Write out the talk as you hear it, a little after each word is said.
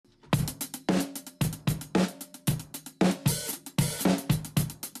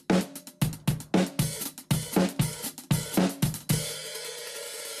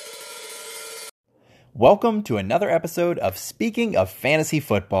Welcome to another episode of Speaking of Fantasy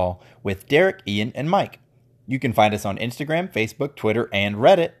Football with Derek, Ian, and Mike. You can find us on Instagram, Facebook, Twitter, and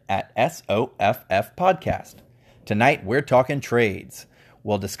Reddit at SOFF Podcast. Tonight, we're talking trades.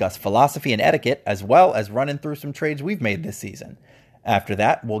 We'll discuss philosophy and etiquette, as well as running through some trades we've made this season. After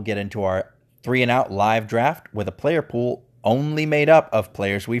that, we'll get into our 3-and-out live draft with a player pool only made up of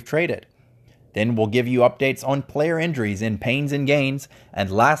players we've traded. Then we'll give you updates on player injuries in pains and gains.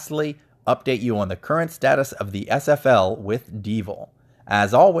 And lastly, update you on the current status of the SFL with Devil.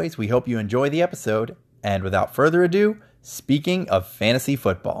 As always, we hope you enjoy the episode. And without further ado, speaking of fantasy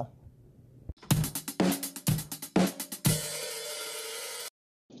football.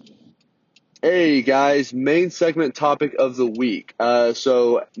 Hey guys, main segment topic of the week.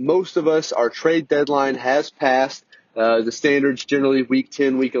 So most of us, our trade deadline has passed. The standards generally week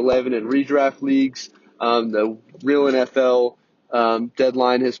 10, week 11 in redraft leagues. The real NFL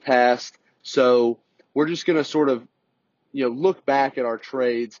deadline has passed. So we're just going to sort of, look back at our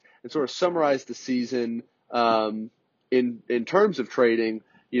trades and sort of summarize the season in terms of trading,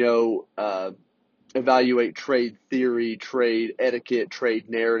 evaluate trade theory, trade etiquette,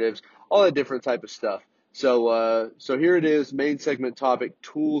 trade narratives, all that different type of stuff. So here it is, main segment topic,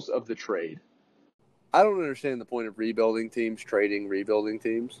 tools of the trade. I don't understand the point of rebuilding teams, trading rebuilding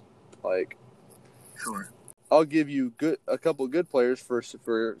teams. Sure. I'll give you a couple of good players for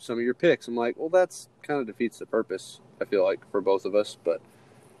some of your picks. I'm like, well, that's kind of defeats the purpose, I feel like, for both of us. But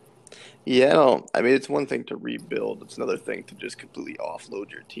Yeah, it's one thing to rebuild. It's another thing to just completely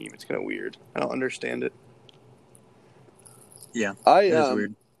offload your team. It's kind of weird. I don't understand it. Yeah, it is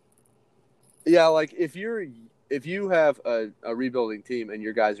weird. Yeah, like if you have a rebuilding team and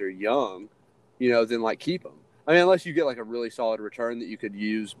your guys are young, then keep them. I mean, unless you get a really solid return that you could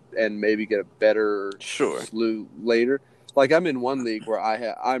use and maybe get a better slew later. I'm in one league where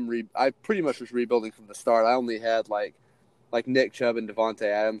I pretty much was rebuilding from the start. I only had like Nick Chubb and Devontae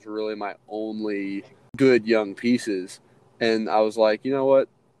Adams were really my only good young pieces, and I was like, you know what,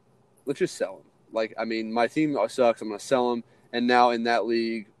 let's just sell them. My team sucks. I'm gonna sell them, and now in that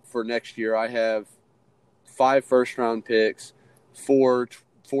league for next year, I have 5 first-round picks, 4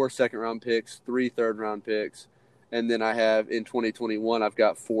 second-round picks, 3 third-round picks. And then I have, in 2021, I've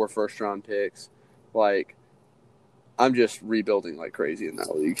got 4 first-round picks. I'm just rebuilding like crazy in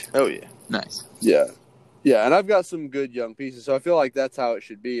that league. Oh, yeah. Nice. Yeah. Yeah, and I've got some good young pieces. So I feel like that's how it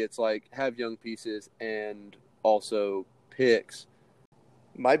should be. It's have young pieces and also picks.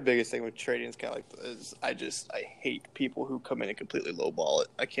 My biggest thing with trading is kind of is I hate people who come in and completely lowball it.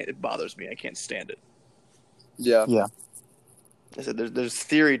 It bothers me. I can't stand it. Yeah. Yeah. I said there's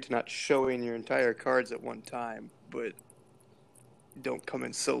theory to not showing your entire cards at one time, but don't come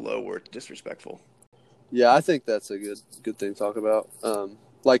in so low where it's disrespectful. Yeah, I think that's a good thing to talk about.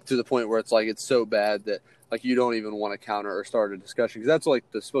 To the point where it's so bad that you don't even want to counter or start a discussion, because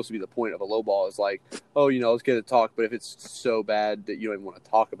that's supposed to be the point of a low ball is let's get a talk. But if it's so bad that you don't even want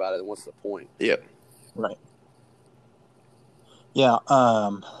to talk about it, then what's the point? Yep. Right. Yeah.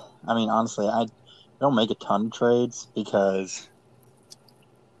 Honestly, I don't make a ton of trades because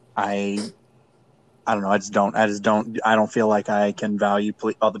I don't know. I don't feel like I can value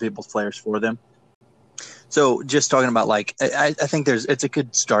other people's players for them. So just talking about I think it's a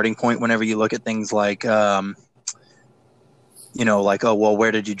good starting point whenever you look at things where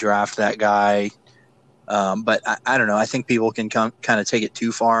did you draft that guy? But I don't know. I think people can kind of take it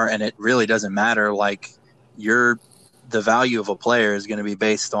too far, and it really doesn't matter. The value of a player is going to be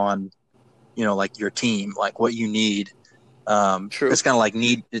based on, your team, what you need. True. It's kind of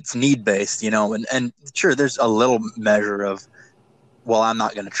it's need based, and sure, there's a little measure of, well, I'm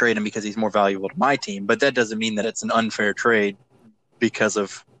not going to trade him because he's more valuable to my team, but that doesn't mean that it's an unfair trade because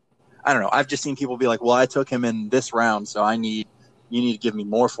of, I don't know. I've just seen people be like, well, I took him in this round, so you need to give me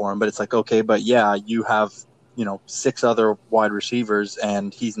more for him. But it's okay, but yeah, you have, 6 other wide receivers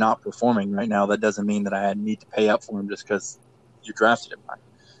and he's not performing right now. That doesn't mean that I need to pay up for him just because you drafted him.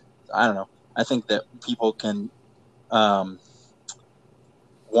 So I don't know. I think that people can want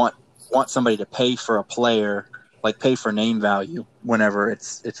somebody to pay for a player, pay for name value whenever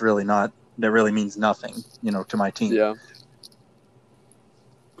it's really not, that really means nothing, to my team. Yeah.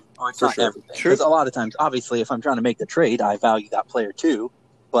 Or it's not everything. True. Because a lot of times, obviously, if I'm trying to make the trade, I value that player too.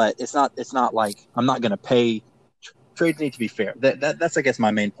 But it's not I'm not going to pay. Trades need to be fair. That's I guess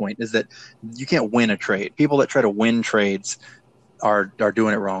my main point is that you can't win a trade. People that try to win trades are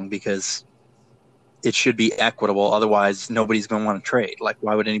doing it wrong, because it should be equitable. Otherwise, nobody's going to want to trade.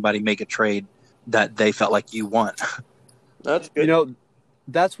 Why would anybody make a trade that they felt like you won? That's good.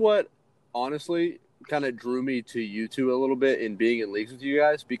 That's what honestly kind of drew me to you two a little bit in being in leagues with you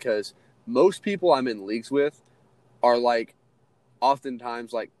guys, because most people I'm in leagues with are like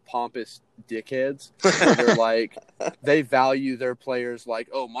oftentimes like pompous dickheads. Where they're like they value their players like,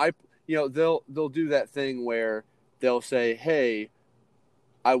 oh my, they'll do that thing where they'll say, hey,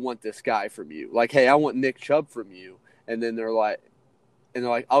 I want this guy from you. Like, hey, I want Nick Chubb from you. And then they're like,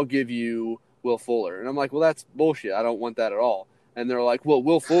 I'll give you Will Fuller. And I'm like, well, that's bullshit. I don't want that at all. And they're like, well,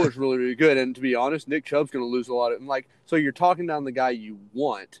 Will Fuller's really, really good. And to be honest, Nick Chubb's going to lose a lot of. I'm like, so you're talking down the guy you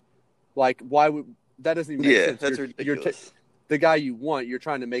want. Like, why would that doesn't even make sense? That's ridiculous. The guy you want, you're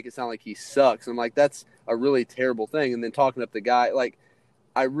trying to make it sound like he sucks. I'm like, that's a really terrible thing. And then talking up the guy, like,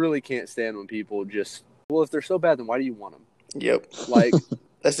 I really can't stand when people just, well, if they're so bad, then why do you want them? Yep. Like,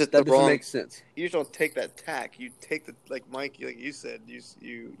 that's just that the doesn't wrong. make sense. You just don't take that tack. You take the, like Mike, like you said,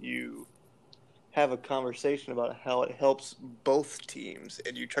 you have a conversation about how it helps both teams,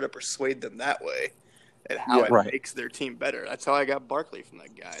 and you try to persuade them that way, and how it makes their team better. That's how I got Barkley from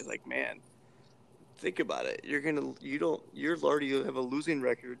that guy. It's like, man, think about it. You already have a losing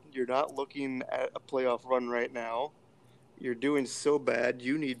record. You're not looking at a playoff run right now. You're doing so bad.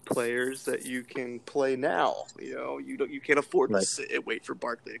 You need players that you can play now. You can't afford to sit and wait for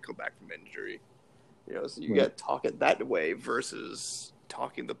Barkley to come back from injury. So you got to talk it that way versus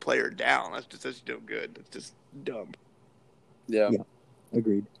talking the player down. That's no good. That's just dumb. Yeah.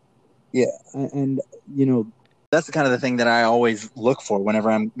 Agreed. Yeah, and that's the kind of the thing that I always look for whenever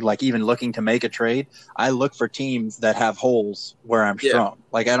I'm like even looking to make a trade. I look for teams that have holes where I'm strong.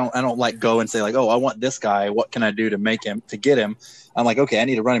 Like I don't like go and say like, oh, I want this guy. What can I do to get him? I'm like, okay, I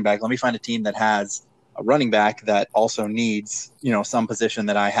need a running back. Let me find a team that has a running back that also needs some position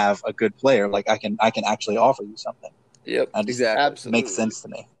that I have a good player. Like I can actually offer you something. Yep, exactly. Absolutely. Makes sense to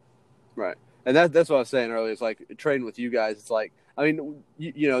me. Right. And that's what I was saying earlier. It's like trading with you guys. It's like, I mean,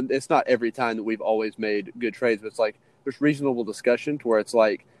 it's not every time that we've always made good trades, but it's like there's reasonable discussion to where it's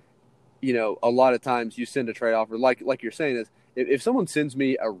like, a lot of times you send a trade offer, like you're saying is if someone sends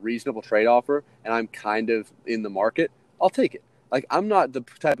me a reasonable trade offer and I'm kind of in the market, I'll take it. Like I'm not the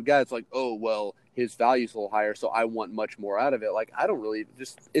type of guy that's like, oh, well, his value's a little higher, so I want much more out of it. Like I don't really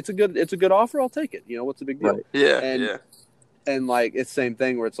it's a good offer. I'll take it. What's the big deal? Right. Yeah. And like it's the same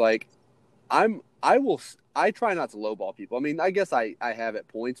thing where it's like I try not to lowball people. I mean, I guess I have at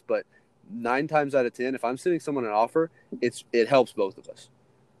points, but 9 times out of 10, if I'm sending someone an offer, it helps both of us.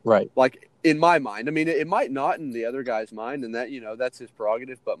 Right. Like in my mind. I mean, it might not in the other guy's mind, and that that's his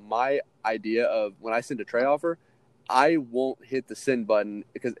prerogative. But my idea of when I send a trade offer, I won't hit the send button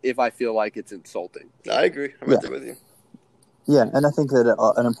because if I feel like it's insulting. I agree. I'm right there with you. Yeah, and I think that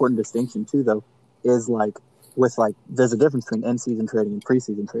an important distinction too, though, is like there's a difference between in-season trading and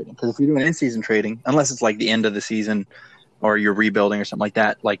preseason trading. Because if you're doing in-season trading, unless it's like the end of the season or you're rebuilding or something like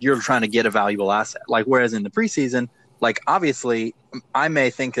that, like you're trying to get a valuable asset. Like whereas in the preseason, like obviously I may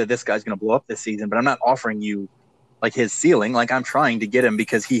think that this guy's going to blow up this season, but I'm not offering you like his ceiling. Like I'm trying to get him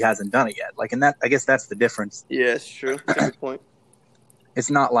because he hasn't done it yet. Like, and that I guess that's the difference. Yeah, it's true. That's a good point. It's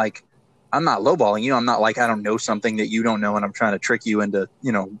not like I'm not lowballing you. I'm not like I don't know something that you don't know, and I'm trying to trick you into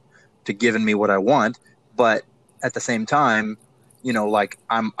to giving me what I want. But at the same time, like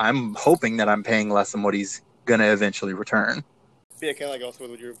I'm hoping that I'm paying less than what he's gonna eventually return. Yeah, kind of like also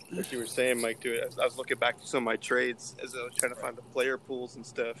what you were saying, Mike. Too. I was looking back to some of my trades as I was trying to find the player pools and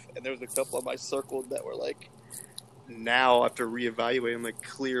stuff, and there was a couple of my circled that were like now after reevaluating like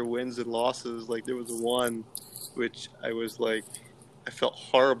clear wins and losses. Like there was one which I was like I felt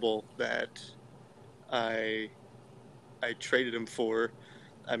horrible that I traded him for.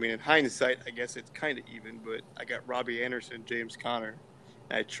 I mean, in hindsight, I guess it's kind of even, but I got Robbie Anderson, James Conner.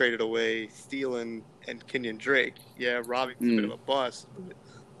 And I traded away Thielen and Kenyon Drake. Yeah, Robbie was a bit of a bust, but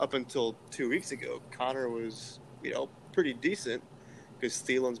up until 2 weeks ago, Conner was, pretty decent because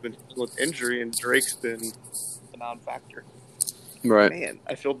Thielen's been with injury and Drake's been a non-factor. Right. Man,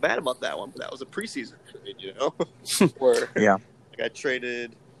 I feel bad about that one, but that was a preseason trade, Where I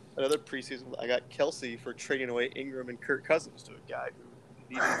traded another preseason. I got Kelsey for trading away Ingram and Kirk Cousins to a guy who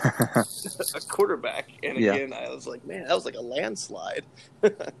needed a quarterback. And again, I was like, man, that was like a landslide.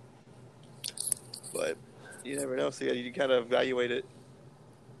 But you never know. So you kind of evaluate it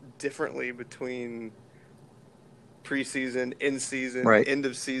differently between preseason, in-season, end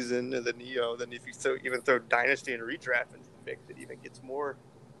of season, and then then if you even throw dynasty and redraft into the mix, it even gets more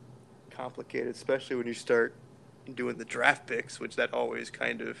complicated, especially when you start doing the draft picks, which that always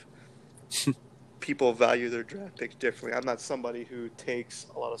kind of people value their draft picks differently. I'm not somebody who takes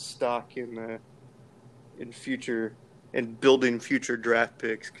a lot of stock in building future draft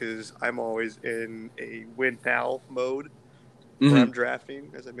picks because I'm always in a win now mode where I'm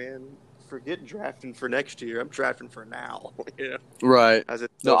drafting as a man. forget drafting for next year. I'm drafting for now. Yeah. Right. As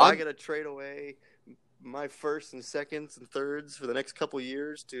it, No, so if I I'm- got to trade away my first and seconds and thirds for the next couple of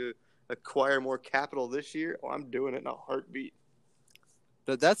years to acquire more capital this year, I'm doing it in a heartbeat.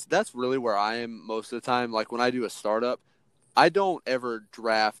 That's really where I am most of the time. Like when I do a startup, I don't ever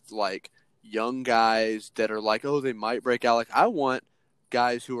draft like young guys that are like, oh, they might break out. Like I want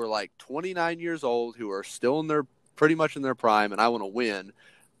guys who are like 29 years old, who are still in their pretty much in their prime, and I want to win.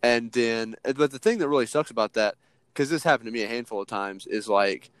 And then, but the thing that really sucks about that, because this happened to me a handful of times, is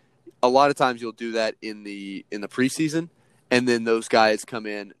like a lot of times you'll do that in the preseason, and then those guys come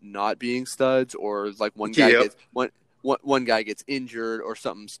in not being studs, or like one guy Yep. gets one guy gets injured or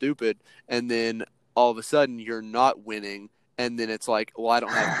something stupid, and then all of a sudden you're not winning, and then it's like, well, I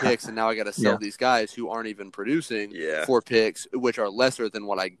don't have picks, and now I got to sell Yeah. these guys who aren't even producing Yeah. for picks, which are lesser than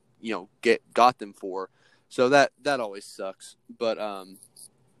what I got them for. So that always sucks. But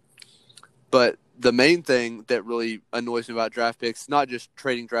the main thing that really annoys me about draft picks, not just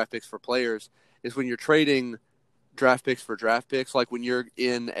trading draft picks for players, is when you're trading draft picks for draft picks. Like when you're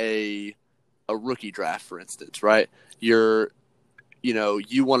in a rookie draft, for instance, right? You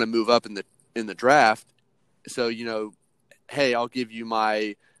want to move up in the draft, so hey, I'll give you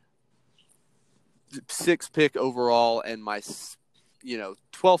my 6th pick overall and my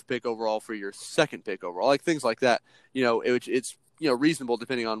 12th pick overall for your 2nd pick overall, like things like that. It's reasonable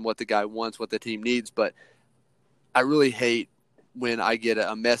depending on what the guy wants, what the team needs. But I really hate when I get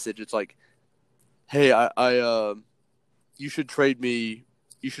a message. It's like, hey, you should trade me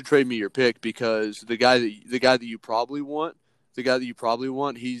your pick, because the guy that you probably want,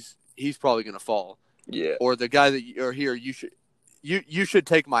 he's probably going to fall. Yeah. Or the guy that you're here, you should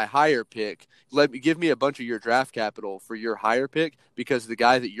take my higher pick. Give me a bunch of your draft capital for your higher pick, because the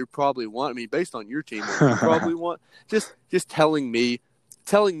guy that you probably want, I mean, based on your team, what you probably want, just telling me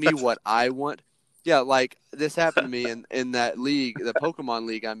what I want. Yeah, like this happened to me in that league, the Pokemon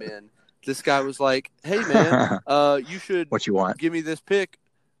league I'm in. This guy was like, "Hey man, you should What you want? give me this pick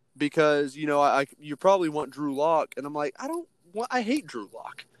because you probably want Drew Lock," and I'm like, I hate Drew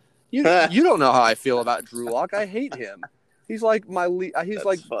Lock. You don't know how I feel about Drew Lock. I hate him. He's like That's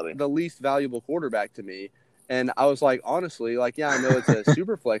like funny. the least valuable quarterback to me. And I was like, honestly, like, yeah, I know it's a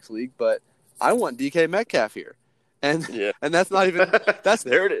super flex league, but I want DK Metcalf here. And Yeah. and that's not even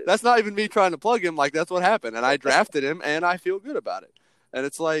there it is. that's not even me trying to plug him. Like, that's what happened. And I drafted him, and I feel good about it. And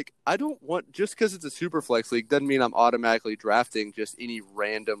it's like, I don't want, just because it's a super flex league doesn't mean I'm automatically drafting just any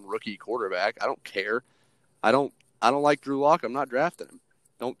random rookie quarterback. I don't care. I don't like Drew Lock. I'm not drafting him.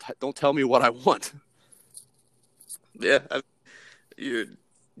 Don't tell me what I want. Yeah, you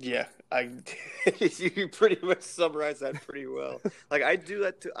pretty much summarized that pretty well. Like I do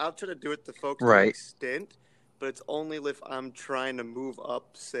that I'll try to do it to folks to an Right. extent, but it's only if I'm trying to move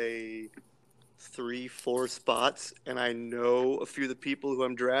up, say 3-4 spots, and I know a few of the people who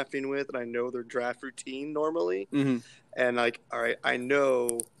I'm drafting with, and I know their draft routine normally, Mm-hmm. and like, all right, I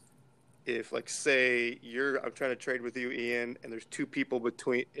know if like say I'm trying to trade with you, Ian, and there's 2 people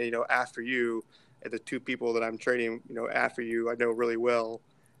between after you. And the 2 people that I'm trading, after you, I know really well,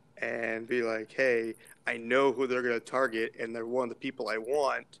 and be like, hey, I know who they're going to target, and they're one of the people I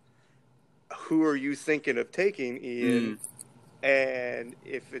want. Who are you thinking of taking, Ian? And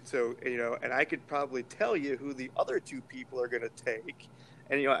if it's and I could probably tell you who the other 2 people are going to take,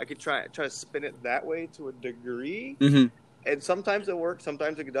 and I could try to spin it that way to a degree. Mm-hmm. And sometimes it works,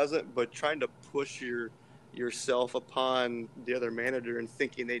 sometimes it doesn't. But trying to push yourself upon the other manager and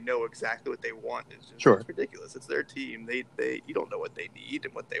thinking they know exactly what they want is just Sure. it's ridiculous. It's their team. They you don't know what they need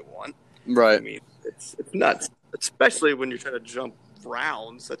and what they want. Right. I mean, it's nuts, especially when you're trying to jump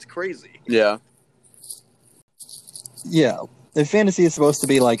rounds. That's crazy. Yeah. Yeah. If fantasy is supposed to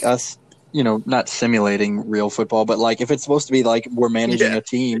be like us, not simulating real football, but like if it's supposed to be like we're managing Yeah. a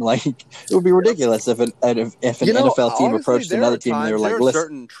team, like it would be ridiculous if an NFL team honestly, approached there another are team and they were times- like, there are "Listen,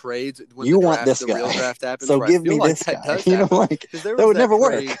 certain trades when you the want draft, this the real guy, draft happens, so where I give feel me like this that guy." does happen. Like 'Cause there that would was never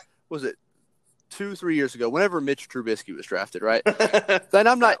work. trade, was it 2-3 years ago? Whenever Mitch Trubisky was drafted, right? Then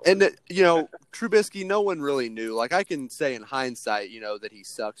I'm not, and Trubisky, no one really knew. Like I can say in hindsight, that he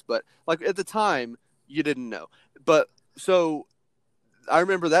sucks, but like at the time, you didn't know. But so I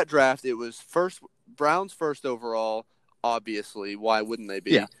remember that draft. It was Browns first overall, obviously. Why wouldn't they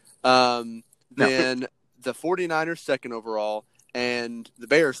be? Yeah. No. Then the 49ers second overall, and the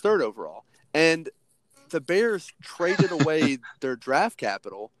Bears third overall. And the Bears traded away their draft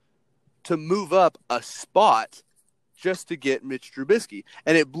capital to move up a spot just to get Mitch Trubisky.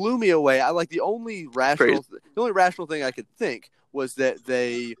 And it blew me away. The only rational thing I could think was that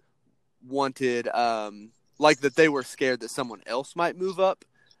they wanted that they were scared that someone else might move up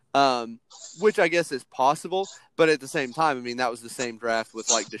which I guess is possible. But at the same time, I mean, that was the same draft with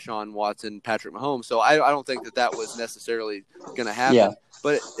like Deshaun Watson, Patrick Mahomes. So I don't think that was necessarily going to happen. Yeah.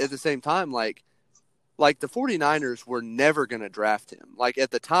 But at the same time, like the 49ers were never going to draft him. Like at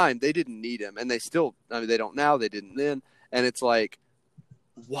the time, they didn't need him, and they still, I mean, they don't now, they didn't then. And it's like,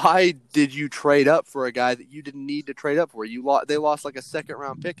 why did you trade up for a guy that you didn't need to trade up for? They lost like a second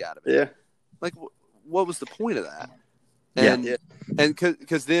round pick out of it. Yeah. Like, what was the point of that? Yeah. And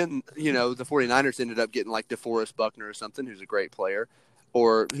because then, you know, the 49ers ended up getting like DeForest Buckner or something, who's a great player,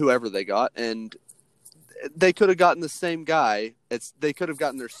 or whoever they got, and they could have gotten the same guy. They could have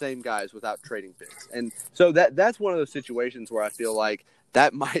gotten their same guys without trading picks. And so that's one of those situations where I feel like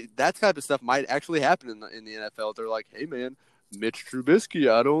that type of stuff might actually happen in the NFL. They're like, hey man, Mitch Trubisky,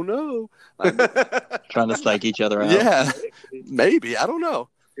 I don't know. Trying to psych each other out. Yeah, maybe. I don't know.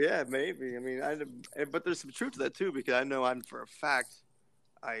 Yeah, maybe. I mean, but there's some truth to that too, because I know for a fact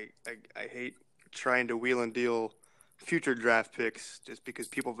I hate trying to wheel and deal future draft picks just because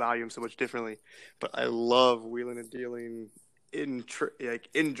people value them so much differently. But I love wheeling and dealing in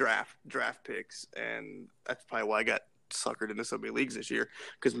draft picks, and that's probably why I got suckered into so many leagues this year,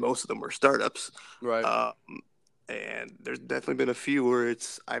 because most of them were startups. Right. And there's definitely been a few where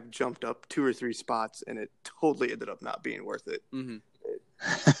I've jumped up 2 or 3 spots, and it totally ended up not being worth it. Mm-hmm.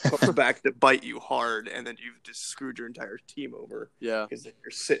 It comes back to bite you hard, and then you've just screwed your entire team over. Yeah, because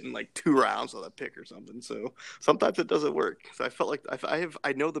you're sitting like 2 rounds on a pick or something. So sometimes it doesn't work. So I felt like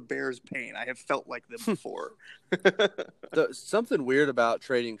I know the Bears' pain. I have felt like them before. Something weird about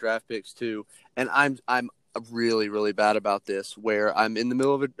trading draft picks too, and I'm really, really bad about this, where I'm in the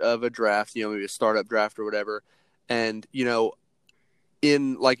middle of a draft, you know, maybe a startup draft or whatever, and you know,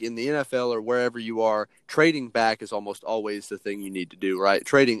 in the NFL or wherever you are, trading back is almost always the thing you need to do, right?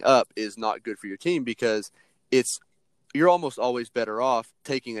 Trading up is not good for your team because you're almost always better off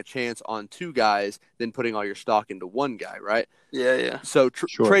taking a chance on 2 guys than putting all your stock into 1 guy, right? Yeah. So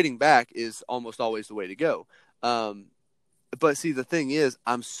Sure. trading back is almost always the way to go. But see, the thing is,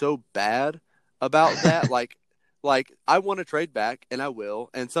 I'm so bad about that. like I want to trade back, and I will,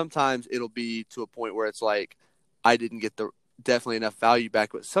 and sometimes it'll be to a point where it's like I didn't get definitely enough value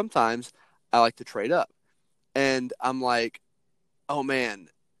back, but sometimes I like to trade up, and I'm like, oh man,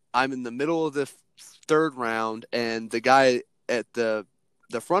 I'm in the middle of the 3rd round, and the guy at the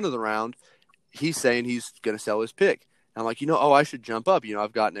front of the round, he's saying he's going to sell his pick. And I'm like, I should jump up.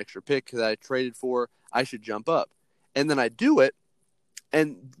 I've got an extra pick that I traded for. I should jump up. And then I do it.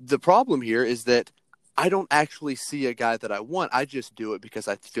 And the problem here is that I don't actually see a guy that I want. I just do it because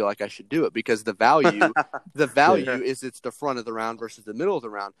I feel like I should do it, because the value is it's the front of the round versus the middle of the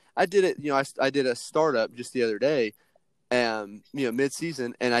round. I did it. I did a startup just the other day,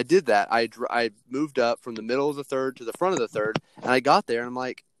 mid-season, and I did that. I moved up from the middle of the 3rd to the front of the 3rd, and I got there, and I'm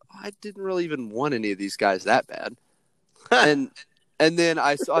like, I didn't really even want any of these guys that bad. And then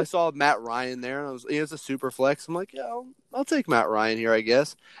I saw Matt Ryan there, and it was a super flex. I'm like, yeah, I'll take Matt Ryan here, I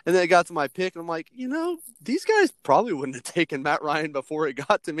guess. And then it got to my pick, and I'm like, these guys probably wouldn't have taken Matt Ryan before it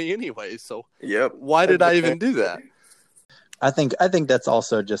got to me anyway. So yep. Why did I even do that? I think that's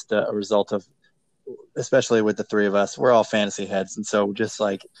also just a result of, especially with the 3 of us, we're all fantasy heads, and so just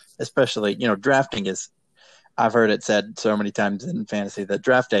like, especially, drafting is, I've heard it said so many times in fantasy that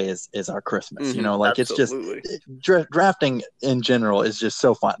draft day is our Christmas. Mm-hmm. Absolutely. It's just drafting in general is just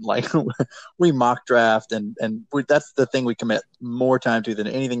so fun. Like we mock draft, and that's the thing we commit more time to than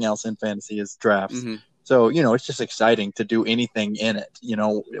anything else in fantasy is drafts. Mm-hmm. So it's just exciting to do anything in it.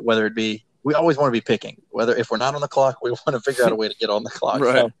 Whether it be, we always want to be picking. Whether if we're not on the clock, we want to figure out a way to get on the clock.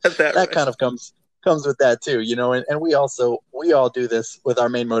 Right. So that kind of comes with that too. And we all do this with our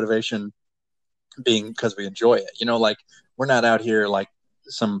main motivation being because we enjoy it. Like we're not out here like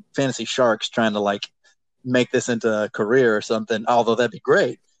some fantasy sharks trying to like make this into a career or something, although that'd be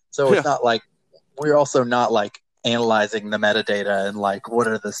great. So It's not like, we're also not like analyzing the metadata and like what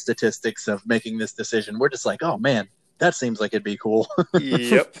are the statistics of making this decision. We're just like, oh man, that seems like it'd be cool.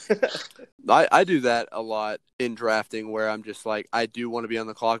 Yep. I do that a lot in drafting, where I'm just like, I do want to be on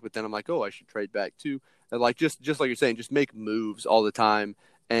the clock, but then I'm like, oh, I should trade back too. And like just like you're saying, just make moves all the time.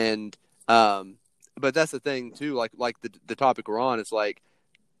 And but that's the thing too, like the topic we're on, it's like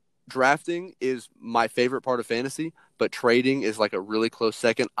drafting is my favorite part of fantasy, but trading is like a really close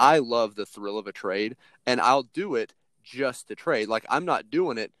second. I love the thrill of a trade, and I'll do it just to trade. Like I'm not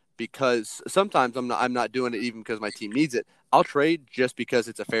doing it because sometimes I'm not doing it even because my team needs it. I'll trade just because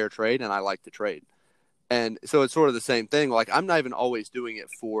it's a fair trade and I like to trade. And so it's sort of the same thing. Like I'm not even always doing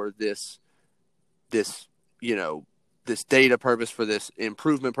it for this data purpose, for this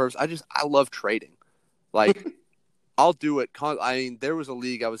improvement purpose. I love trading. Like I'll do it. I mean, there was a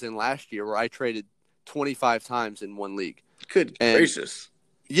league I was in last year where I traded 25 times in one league. Good And- gracious.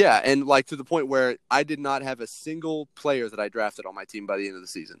 Yeah, and like to the point where I did not have a single player that I drafted on my team by the end of the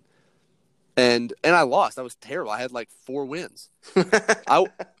season. And I lost. I was terrible. I had like 4 wins. I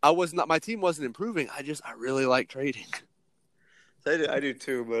was not. My team wasn't improving. I really like trading. I do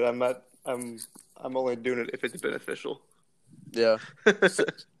too, but I'm not. I'm only doing it if it's beneficial. Yeah.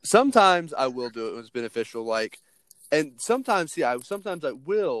 Sometimes I will do it when it's beneficial. Like, and sometimes sometimes I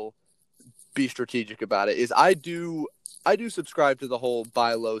will be strategic about it. I do subscribe to the whole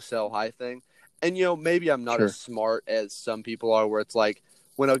buy low, sell high thing. And maybe I'm not Sure. as smart as some people are, where it's like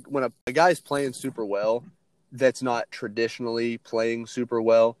when a guy's playing super well, that's not traditionally playing super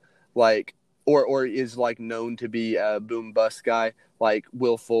well, like or is like known to be a boom bust guy, like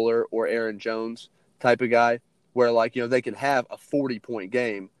Will Fuller or Aaron Jones type of guy, where like they can have a 40-point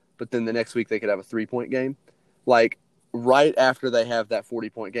game, but then the next week they could have a 3-point game. Like right after they have that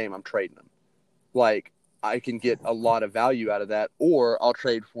 40-point game, I'm trading them. Like I can get a lot of value out of that, or I'll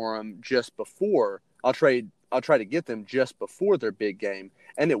trade for them just before. I'll try to get them just before their big game,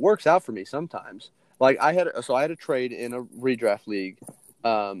 and it works out for me sometimes. Like I had a trade in a redraft league,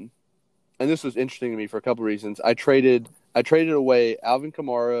 and this was interesting to me for a couple reasons. I traded away Alvin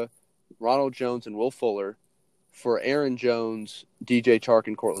Kamara, Ronald Jones, and Will Fuller for Aaron Jones, DJ Chark,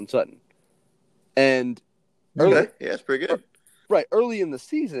 and Cortland Sutton. And Okay. Yeah, it's pretty good. early in the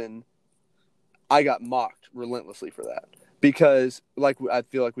season, I got mocked relentlessly for that because, like I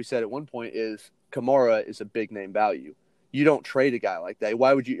feel like we said at one point, is Kamara is a big name value. You don't trade a guy like that.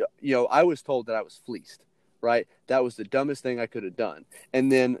 Why would you? I was told that I was fleeced. Right, that was the dumbest thing I could have done.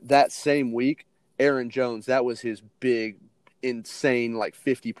 And then that same week, Aaron Jones, that was his big, insane, like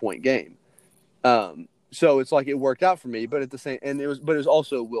 50-point game. So it's like it worked out for me, but it was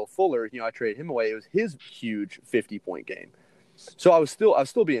also Will Fuller. I traded him away. It was his huge 50-point game. So I was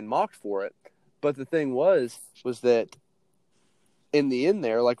still being mocked for it. But the thing was that in the end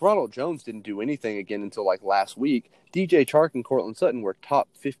there, like Ronald Jones didn't do anything again until like last week. DJ Chark and Cortland Sutton were top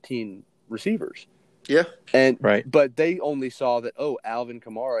 15 receivers. Yeah. And Right. But they only saw that, Alvin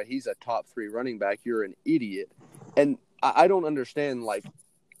Kamara, he's a top 3 running back. You're an idiot. And I don't understand, like,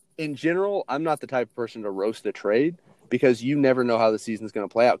 in general, I'm not the type of person to roast a trade because you never know how the season's going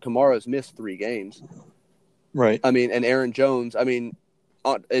to play out. Kamara's missed 3 games. Right. I mean, and Aaron Jones,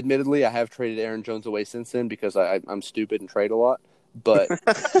 admittedly, I have traded Aaron Jones away since then because I'm stupid and trade a lot. But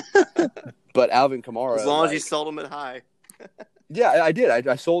but Alvin Kamara, As long as you sold him at high. Yeah, I did.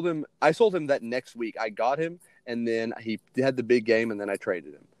 I sold him. I sold him that next week. I got him, and then he had the big game, and then I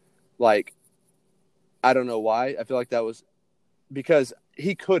traded him. Like, I don't know why. I feel like that was because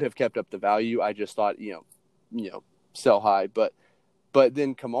he could have kept up the value. I just thought, sell high. But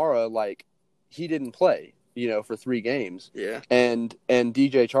then Kamara, like, he didn't play, for 3 games. Yeah. And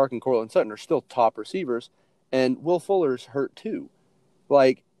DJ Chark and Cortland Sutton are still top receivers, and Will Fuller's hurt too.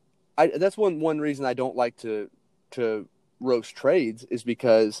 Like, that's one reason I don't like to roast trades is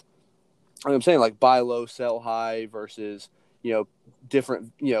because I'm saying like buy low, sell high versus,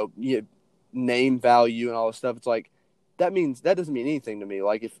 different, name value and all this stuff. It's like, that doesn't mean anything to me.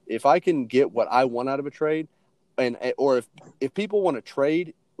 Like if I can get what I want out of a trade or if people want to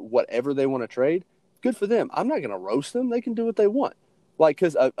trade whatever they want to trade, good for them. I'm not going to roast them. They can do what they want. Like,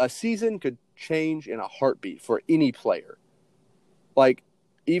 cause a season could change in a heartbeat for any player. Like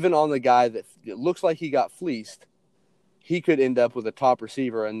even on the guy that it looks like he got fleeced, he could end up with a top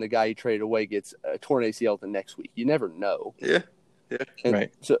receiver, and the guy he traded away gets a torn ACL the next week. You never know. Yeah. And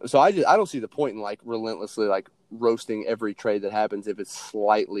Right. So I don't see the point in like relentlessly like roasting every trade that happens if it's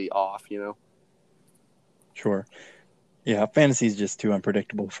slightly off. Sure. Yeah, fantasy is just too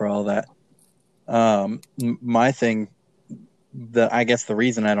unpredictable for all that. My thing, I guess the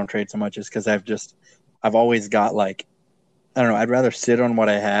reason I don't trade so much is because I've always got like, I don't know, I'd rather sit on what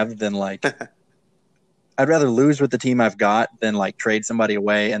I have than like, I'd rather lose with the team I've got than like trade somebody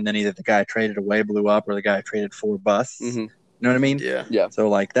away and then either the guy I traded away blew up or the guy I traded for busts. Mm-hmm. You know what I mean? Yeah. Yeah. So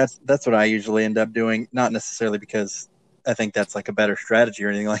like that's what I usually end up doing, not necessarily because I think that's like a better strategy or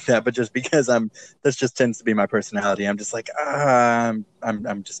anything like that, but just because this just tends to be my personality. I'm just like, I'm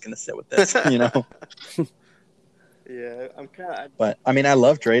just gonna sit with this, Yeah. I'm kind of. But I mean, I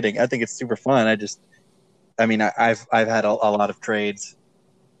love trading. I think it's super fun. I've had a lot of trades.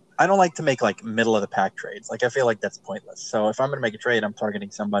 I don't like to make like middle of the pack trades. Like I feel like that's pointless. So if I'm gonna make a trade, I'm targeting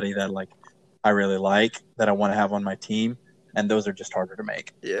somebody that like I really like, that I want to have on my team, and those are just harder to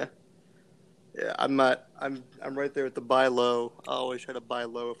make. Yeah. Yeah. I'm right there at the buy low. I always try to buy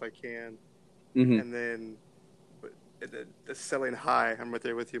low if I can. Mm-hmm. And then, the selling high. I'm right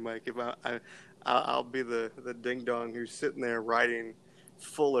there with you, Mike. If I'll be the ding dong who's sitting there writing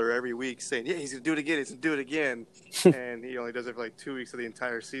Fuller every week, saying, "Yeah, he's gonna do it again. He's gonna do it again," and he only does it for like 2 weeks of the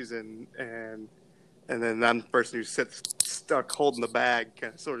entire season, and then I'm the person who sits stuck holding the bag,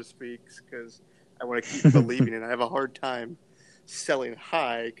 kind of, so to speak, because I want to keep believing it. I have a hard time selling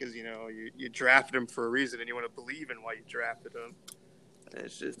high because you drafted him for a reason, and you want to believe in why you drafted him.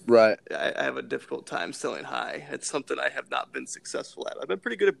 It's just Right. I have a difficult time selling high. It's something I have not been successful at. I've been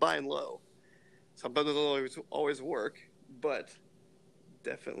pretty good at buying low. Sometimes it doesn't always work, but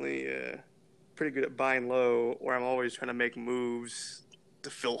definitely pretty good at buying low, where I'm always trying to make moves to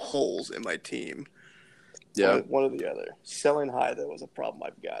fill holes in my team. Yeah. One or the other. Selling high, though, is a problem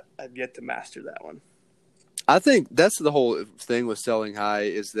I've got. I've yet to master that one. I think that's the whole thing with selling high,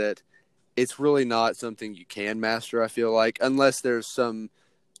 is that it's really not something you can master, I feel like, unless there's some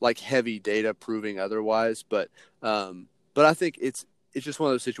like heavy data proving otherwise. But I think it's just one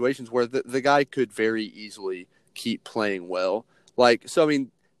of those situations where the guy could very easily keep playing well. Like, so, I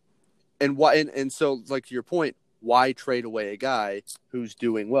mean, and why, and so, like, to your point, why trade away a guy who's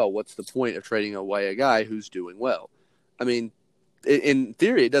doing well? What's the point of trading away a guy who's doing well? I mean, in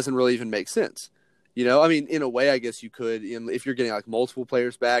theory, it doesn't really even make sense. I mean, in a way, I guess you could, if you're getting like multiple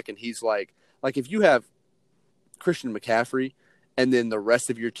players back, and he's like if you have Christian McCaffrey and then the rest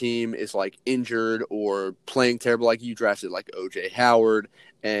of your team is like injured or playing terrible, like you drafted like OJ Howard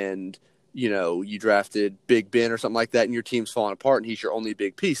and, you drafted Big Ben or something like that, and your team's falling apart and he's your only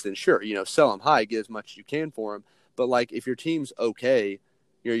big piece, then sure, sell him high, get as much as you can for him. But like, if your team's okay,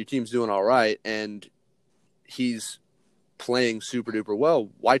 your team's doing all right and he's playing super duper well,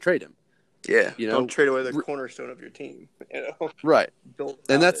 why trade him? Yeah, don't trade away the cornerstone of your team. Right,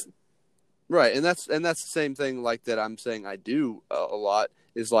 and that's it. right, and that's the same thing like that. I'm saying I do a lot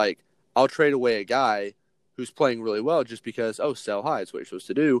is like I'll trade away a guy who's playing really well just because sell high is what you're supposed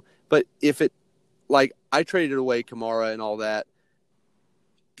to do. But if it like I traded away Kamara and all that,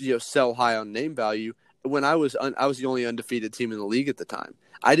 sell high on name value when I was the only undefeated team in the league at the time.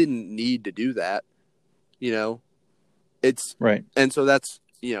 I didn't need to do that, It's right, and so that's.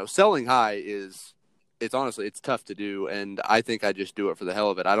 Selling high it's honestly, it's tough to do, and I think I just do it for the hell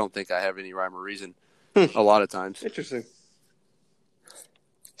of it. I don't think I have any rhyme or reason a lot of times. Interesting.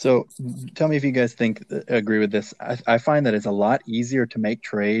 So tell me if you guys agree with this. I find that it's a lot easier to make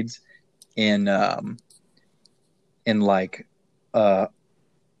trades in like the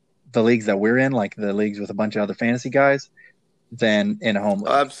leagues that we're in, like the leagues with a bunch of other fantasy guys, than in a home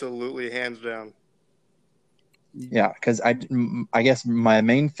league. Absolutely, hands down. Yeah, because I guess my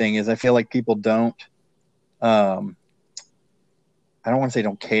main thing is I feel like people don't I don't want to say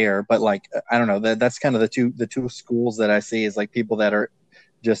don't care, but like I don't know, that's kind of the two schools that I see is like people that are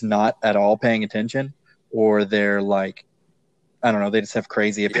just not at all paying attention, or they're like, I don't know, they just have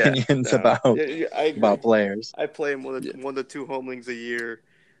crazy opinions about players. I play in one to two home leagues a year,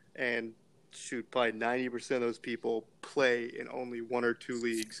 and shoot, probably 90% of those people play in only one or two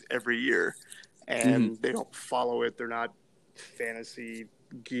leagues every year. And they don't follow it. They're not fantasy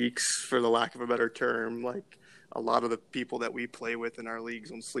geeks, for the lack of a better term, like a lot of the people that we play with in our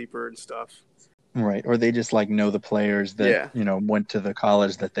leagues on Sleeper and stuff. Right, or they just like know the players that went to the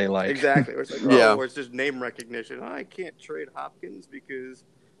college that they like. Exactly. Or it's like, or it's just name recognition. I can't trade Hopkins because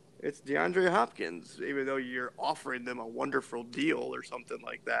it's DeAndre Hopkins, even though you're offering them a wonderful deal or something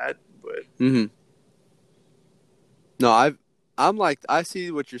like that. But no, I'm like, I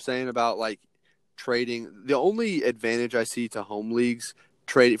see what you're saying about like trading. The only advantage I see to home leagues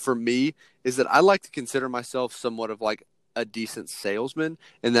trading for me is that I like to consider myself somewhat of like a decent salesman,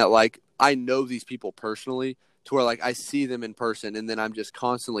 and that like I know these people personally to where like I see them in person, and then I'm just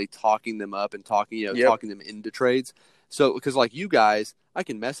constantly talking them up and talking them into trades. So because like you guys, I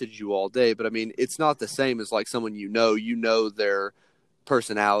can message you all day, but I mean it's not the same as like someone you know their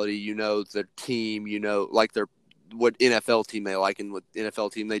personality, their team, like their what NFL team they like and what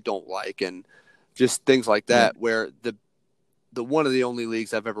NFL team they don't like, and just things like that. Where the one of the only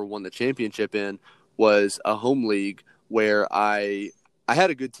leagues I've ever won the championship in was a home league where I had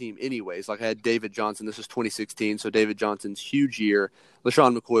a good team anyways. Like I had David Johnson. This was 2016, so David Johnson's huge year.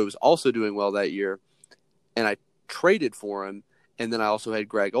 LaShawn McCoy was also doing well that year, and I traded for him. And then I also had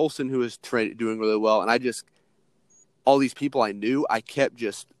Greg Olsen, who was doing really well. And I just all these people I knew, I kept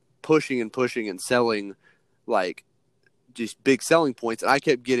just pushing and selling, like just big selling points. And I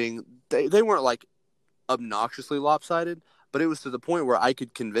kept getting they weren't like obnoxiously lopsided, but it was to the point where I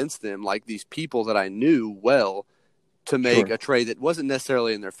could convince them, like these people that I knew well, to make a trade that wasn't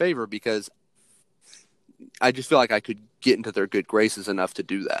necessarily in their favor, because I just feel like I could get into their good graces enough to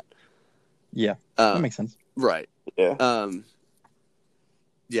do that. Yeah, that makes sense. Right. Yeah.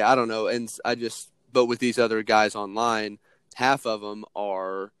 Yeah, I don't know. But with these other guys online, half of them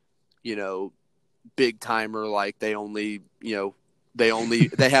are, big timer. Like they have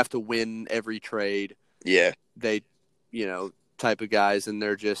to win every trade. Yeah. They, type of guys, and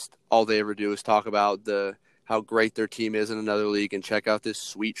they're just, all they ever do is talk about how great their team is in another league and check out this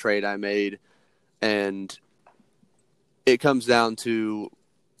sweet trade I made. And it comes down to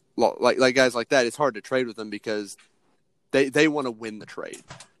like guys like that. It's hard to trade with them because they want to win the trade.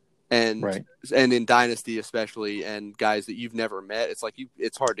 And Right. and in Dynasty especially, and guys that you've never met,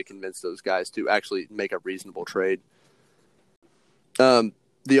 it's hard to convince those guys to actually make a reasonable trade.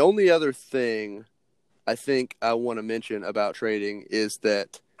 The only other thing I think I want to mention about trading is I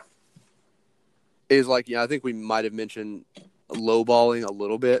think we might have mentioned lowballing a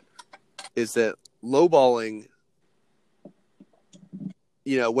little bit. Is that lowballing?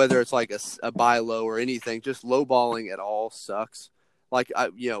 Whether it's like a buy low or anything, just lowballing at all sucks. Like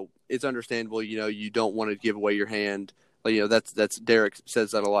it's understandable. You don't want to give away your hand. Like, that's Derek says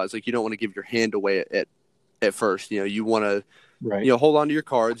that a lot. It's like you don't want to give your hand away at first. You want to hold on to your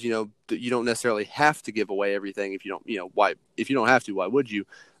cards. You don't necessarily have to give away everything if you don't. Why? If you don't have to, why would you?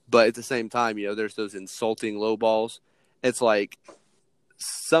 But at the same time, there's those insulting lowballs. It's like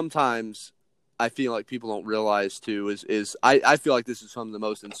sometimes I feel like people don't realize too is I feel like this is some of the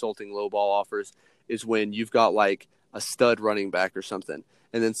most insulting lowball offers is when you've got like a stud running back or something,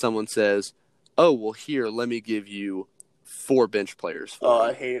 and then someone says, "Oh, well, here, let me give you 4 bench players."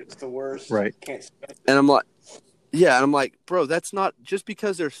 I hate it. It's the worst. Right. Can't. And I'm like, yeah, and I'm like, bro, that's not just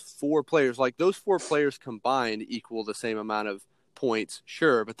because there's 4 players. Like those 4 players combined equal the same amount of points,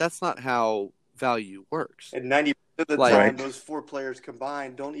 sure, but that's not how value works. And 90% of the Like- time, those 4 players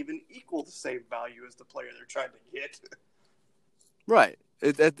combined don't even equal the same value as the player they're trying to get. Right.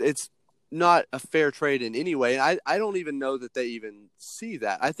 It's not a fair trade in any way. And I don't even know that they even see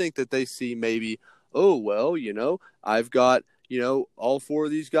that. I think that they see maybe, oh, well, I've got, all 4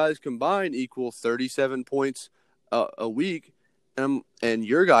 of these guys combined equal 37 points a week. And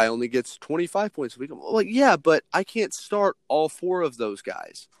your guy only gets 25 points a week. I'm like, yeah, but I can't start all 4 of those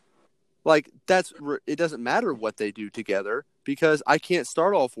guys. Like, it doesn't matter what they do together because I can't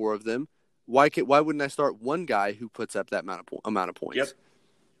start all 4 of them. Why wouldn't I start one guy who puts up that amount of points? Yep.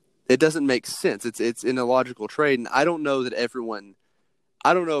 It doesn't make sense. It's an illogical trade, and I don't know that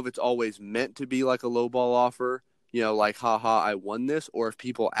I don't know if it's always meant to be like a lowball offer, like, haha, I won this, or if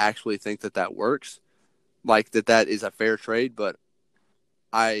people actually think that works, like that is a fair trade, but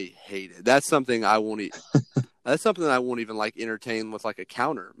I hate it. That's something I won't that's something that I won't even like entertain with like a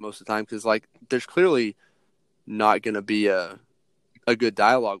counter most of the time because like there's clearly not going to be a good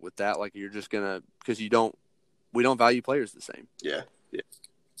dialogue with that. Like you're just gonna because we don't value players the same. Yeah.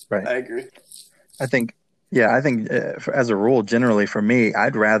 Right. I agree. I think as a rule, generally for me,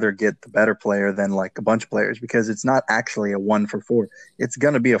 I'd rather get the better player than like a bunch of players because it's not actually a 1 for 4. It's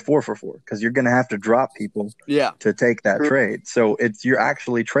going to be a 4 for 4 because you're going to have to drop people to take that trade. So you're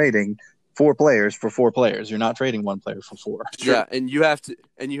actually trading 4 players for 4 players. You're not trading 1 player for 4. Yeah, and you have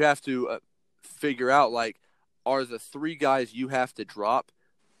to figure out like, are the 3 guys you have to drop?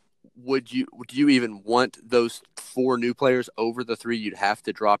 Do you even want those 4 new players over the 3 you'd have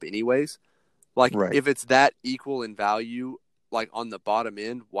to drop anyways? Like, if it's that equal in value, like on the bottom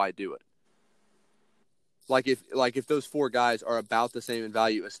end, why do it? Like if those 4 guys are about the same in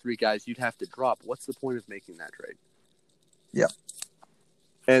value as 3 guys you'd have to drop, what's the point of making that trade? Yeah.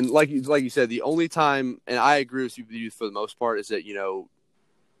 And like you said, the only time, and I agree with you for the most part, is that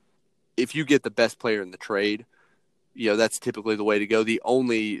if you get the best player in the trade, that's typically the way to go. The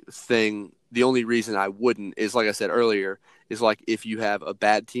only reason I wouldn't is, like I said earlier, is like if you have a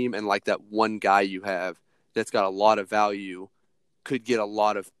bad team and like that one guy you have that's got a lot of value could get a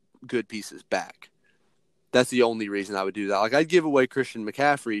lot of good pieces back. That's the only reason I would do that. Like I'd give away Christian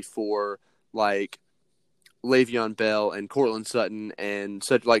McCaffrey for like Le'Veon Bell and Cortland Sutton and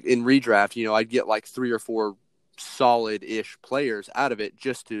such. Like in redraft, I'd get like 3 or 4 solid-ish players out of it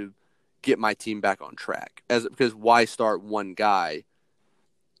just to get my team back on track. Because why start one guy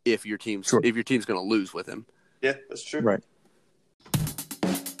if your team's going to lose with him? Yeah, that's true. Right.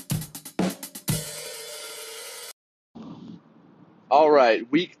 All right,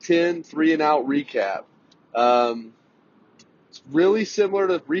 Week 10 3-and-out recap. It's really similar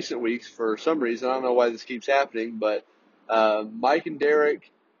to recent weeks for some reason. I don't know why this keeps happening, but Mike and Derek,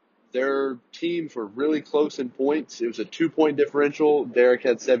 their teams were really close in points. It was a 2-point differential. Derek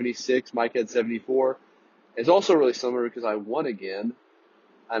had 76, Mike had 74. It's also really similar because I won again.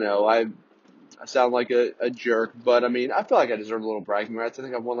 I know I sound like a jerk, but I mean I feel like I deserve a little bragging rights. I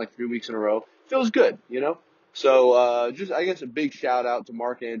think I've won like 3 weeks in a row. Feels good, So just I guess a big shout out to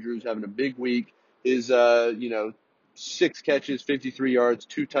Mark Andrews having a big week. His 6 catches, 53 yards,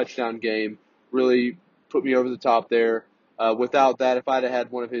 2 touchdown game really put me over the top there. Without that, if I'd have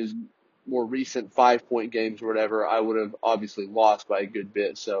had one of his more recent 5-point games or whatever, I would have obviously lost by a good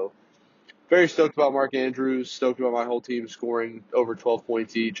bit. So very stoked about Mark Andrews, stoked about my whole team scoring over 12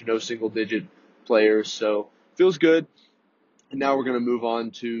 points each, no single-digit players. So feels good. And now we're going to move on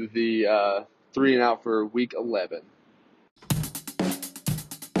to the 3 and out for week 11.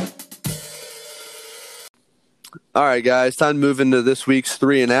 All right, guys, time to move into this week's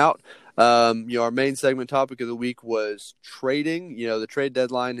 3 and out. Our main segment topic of the week was trading. The trade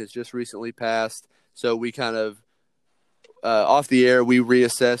deadline has just recently passed, so we kind of off the air, we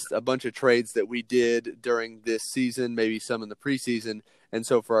reassessed a bunch of trades that we did during this season, maybe some in the preseason. And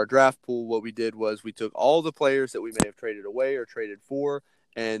so for our draft pool, what we did was we took all the players that we may have traded away or traded for,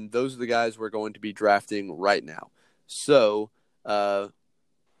 and those are the guys we're going to be drafting right now. So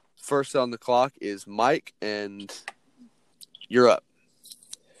first on the clock is Mike, and you're up.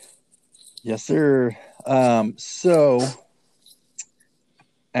 Yes, sir. So,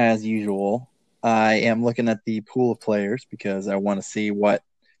 as usual, I am looking at the pool of players because I want to see what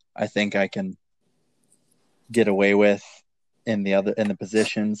I think I can get away with in the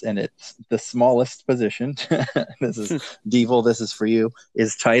positions, and it's the smallest position. This is Devil. This is for you.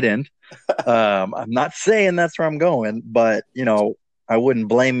 Is tight end. I'm not saying that's where I'm going, but I wouldn't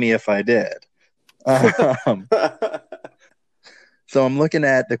blame me if I did. So I'm looking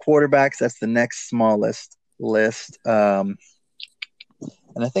at the quarterbacks. That's the next smallest list, and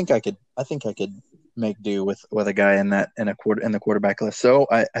I think I could make do with a guy in the quarterback list. So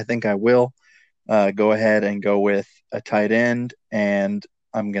I think I will go ahead and go with a tight end, and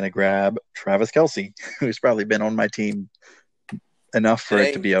I'm gonna grab Travis Kelce, who's probably been on my team enough for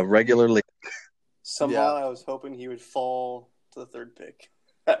it to be a regular league. Somehow I was hoping he would fall to the 3rd pick.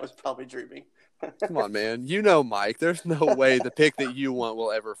 That was probably dreaming. Come on, man. Mike, there's no way the pick that you want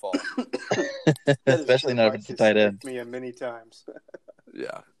will ever fall. Especially not if it's a tight end. Me many times.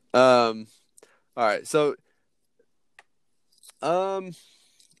 Yeah. All right. So, I'm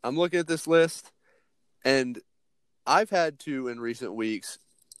looking at this list, and I've had to, in recent weeks,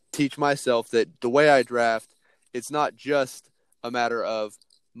 teach myself that the way I draft, it's not just a matter of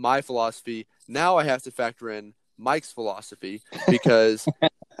my philosophy. Now I have to factor in Mike's philosophy, because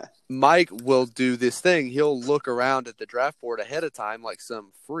Mike will do this thing. He'll look around at the draft board ahead of time like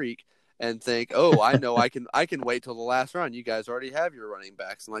some freak and think, "Oh, I know I can wait till the last round. You guys already have your running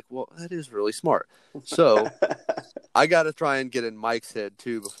backs." I'm like, "Well, that is really smart." So I got to try and get in Mike's head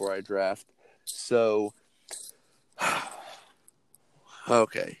too before I draft. So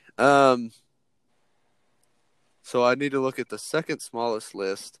okay. So I need to look at the second smallest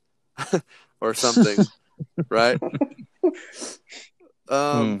list or something, right?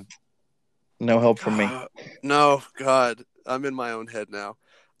 No help from me. No, God, I'm in my own head now.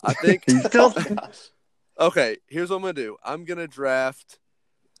 I think. Okay, here's what I'm gonna do. I'm gonna draft.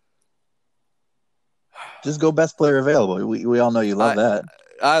 Just go best player available. We all know you love that.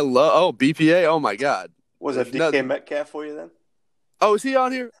 I love BPA. Oh my God. Was that DK Metcalf for you then? Oh, is he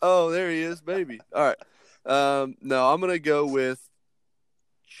on here? Oh, there he is, baby. All right. No, I'm gonna go with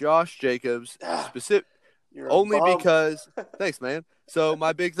Josh Jacobs. Because thanks, man. So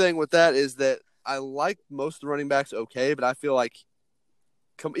my big thing with that is that I like most of the running backs okay, but I feel like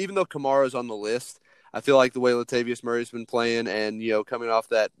even though Kamara's on the list, I feel like the way Latavius Murray's been playing and coming off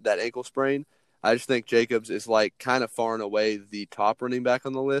that ankle sprain, I just think Jacobs is like kind of far and away the top running back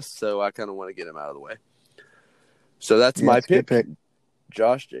on the list, so I kind of want to get him out of the way. So that's my pick.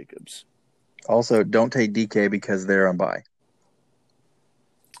 Josh Jacobs. Also, don't take DK because they're on bye.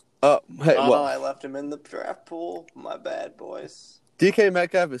 I left him in the draft pool. My bad, boys. DK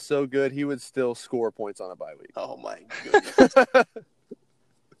Metcalf is so good, he would still score points on a bye week. Oh, my goodness.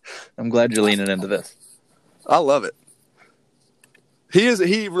 I'm glad you're leaning into this. I love it.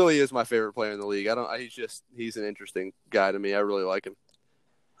 He really is my favorite player in the league. He's an interesting guy to me. I really like him.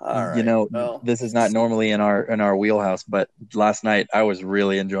 All right. This is not normally in our wheelhouse, but last night I was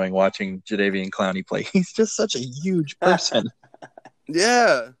really enjoying watching Jadeveon Clowney play. He's just such a huge person.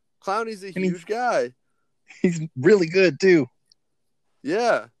 Yeah. Clowney's a huge guy. He's really good too.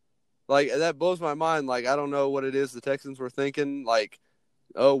 Yeah. Like, that blows my mind. Like, I don't know what it is the Texans were thinking. Like,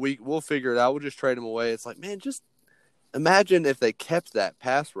 we'll figure it out. We'll just trade him away. It's like, man, just imagine if they kept that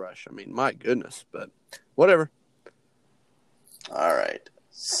pass rush. I mean, my goodness. But whatever. All right.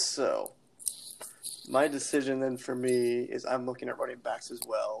 So, my decision then for me is I'm looking at running backs as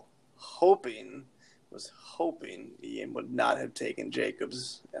well. Was hoping Ian would not have taken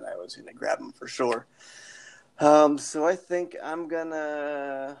Jacobs, and I was going to grab him for sure. So I think I'm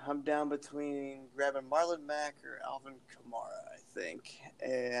down between grabbing Marlon Mack or Alvin Kamara, I think.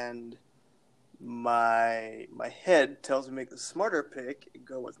 And my head tells me to make the smarter pick and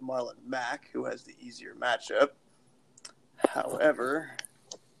go with Marlon Mack, who has the easier matchup. However,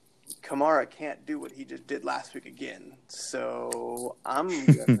 Kamara can't do what he just did last week again. So I'm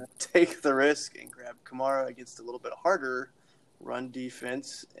going to take the risk and grab Kamara against a little bit harder run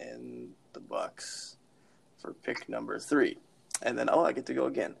defense in the Bucks for pick number 3. And then, I get to go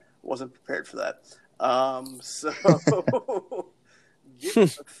again. Wasn't prepared for that. So given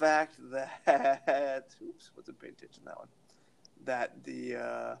the fact that wasn't paying attention to that one. That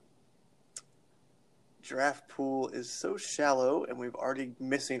the draft pool is so shallow and we've already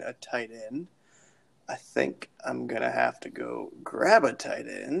missing a tight end, I think I'm gonna have to go grab a tight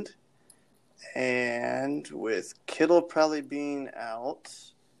end. And with Kittle probably being out,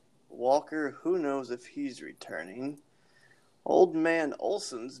 Walker, who knows if he's returning. Old man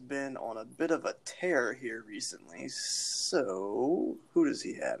Olsen's been on a bit of a tear here recently. So, who does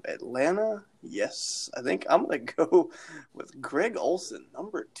he have? Atlanta? Yes. I think I'm going to go with Greg Olsen,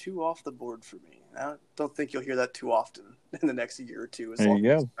 number 2 off the board for me. I don't think you'll hear that too often in the next year or two. There you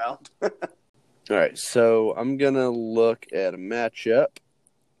go. All right, so I'm going to look at a matchup.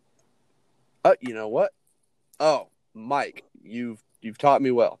 You know what? Oh, Mike, you've taught me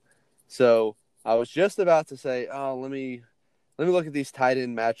well. So, I was just about to say, let me look at these tight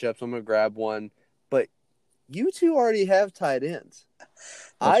end matchups. I'm going to grab one. But you two already have tight ends.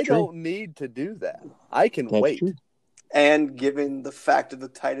 I don't need to do that. I can wait. True. And given the fact of the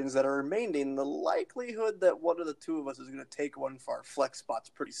tight ends that are remaining, the likelihood that one of the two of us is going to take one for our flex spot's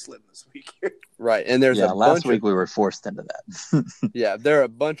pretty slim this week. Right. And there's last week we were forced into that. Yeah, there are a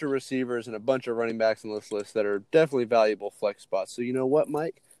bunch of receivers and a bunch of running backs in this list that are definitely valuable flex spots. So you know what,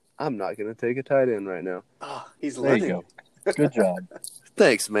 Mike? I'm not going to take a tight end right now. Oh, he's There you living. go. Good job.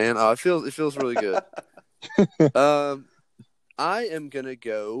 Thanks, man. It feels really good. I am gonna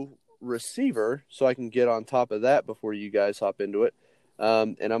go receiver so I can get on top of that before you guys hop into it.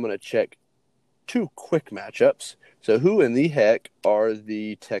 And I'm gonna check 2 quick matchups. So who in the heck are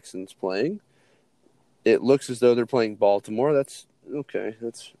the Texans playing? It looks as though they're playing Baltimore. That's okay.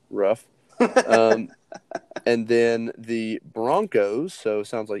 That's rough. And then the Broncos. So it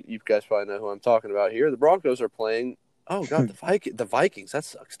sounds like you guys probably know who I'm talking about here. The Broncos are playing. Oh God, the Vikings. That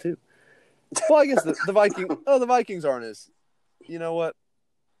sucks too. Well, I guess the Vikings. Oh, the Vikings aren't as. You know what?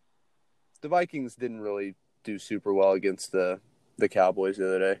 The Vikings didn't really do super well against the Cowboys the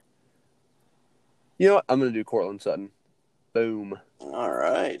other day. You know what? I'm going to do Cortland Sutton. Boom. All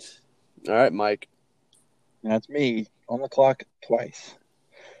right. All right, Mike. That's me on the clock twice.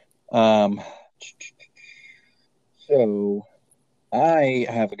 So I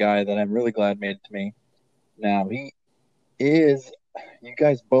have a guy that I'm really glad made it to me. Now he is. You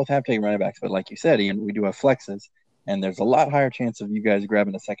guys both have taken running backs, but like you said, Ian, we do have flexes, and there's a lot higher chance of you guys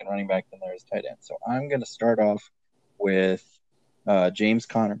grabbing a second running back than there is tight end. So I'm going to start off with James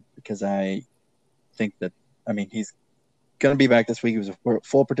Conner because I think that he's going to be back this week. He was a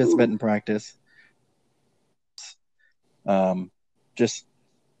full participant in practice. I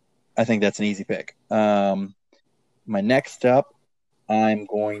think that's an easy pick. My next up, I'm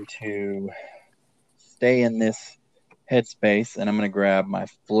going to stay in this headspace, and I'm going to grab my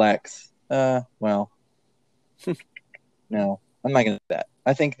flex. No, I'm not going to do that.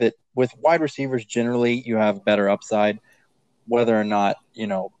 I think that with wide receivers, generally, you have better upside. Whether or not,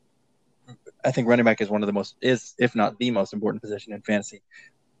 I think running back is one of the most, if not the most important position in fantasy.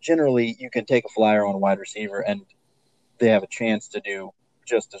 Generally, you can take a flyer on a wide receiver, and they have a chance to do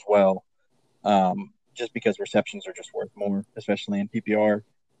just as well, just because receptions are just worth more, especially in PPR.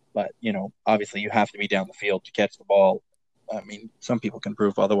 But, obviously you have to be down the field to catch the ball. Some people can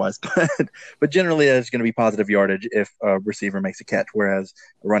prove otherwise, but generally there's going to be positive yardage if a receiver makes a catch, whereas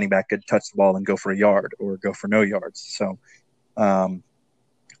a running back could touch the ball and go for a yard or go for no yards. So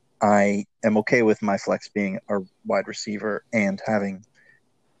I am okay with my flex being a wide receiver and having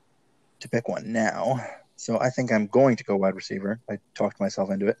to pick one now. So I think I'm going to go wide receiver. I talked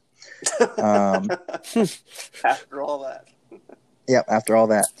myself into it. After all that. Yep, after all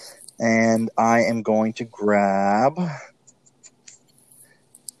that. And I am going to grab...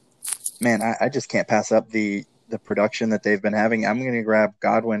 Man, I just can't pass up the production that they've been having. I'm going to grab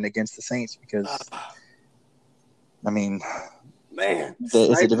Godwin against the Saints because, man, it's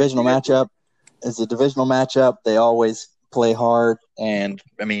a divisional matchup. It's a divisional matchup. They always play hard. And,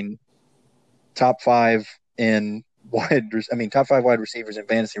 top 5 wide receivers in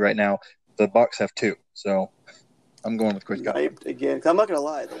fantasy right now, the Bucs have 2. So I'm going with Chris Godwin. Again, I'm not going to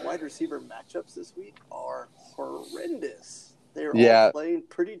lie. The wide receiver matchups this week are horrendous. They're Yeah. all playing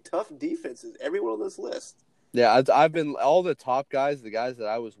pretty tough defenses. Everyone on this list. Yeah, I've been all the top guys, the guys that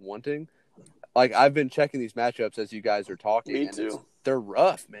I was wanting. Like I've been checking these matchups as you guys are talking. Me and too. They're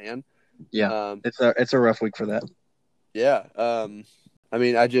rough, man. Yeah, it's a rough week for that. Yeah. I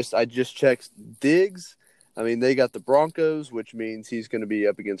mean, I just checked Diggs. I mean, they got the Broncos, which means he's going to be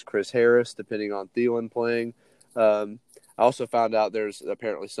up against Chris Harris, depending on Thielen playing. I also found out there's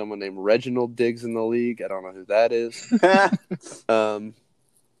apparently someone named Reginald Diggs in the league. I don't know who that is.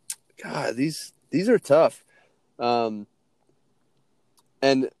 God, these are tough. And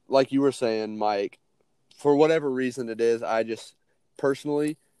like you were saying, Mike, for whatever reason it is, I just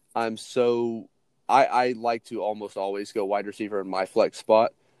personally, I like to almost always go wide receiver in my flex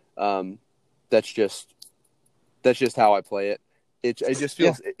spot. That's just how I play it. It just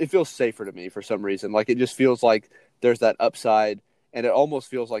feels it feels safer to me for some reason. Like it just feels like there's that upside, and it almost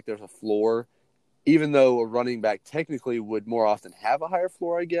feels like there's a floor, even though a running back technically would more often have a higher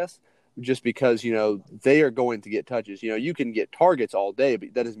floor, I guess, just because they are going to get touches. You can get targets all day,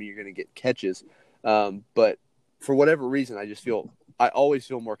 but that doesn't mean you're going to get catches. But for whatever reason, I always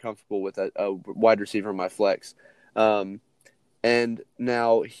feel more comfortable with a wide receiver in my flex. And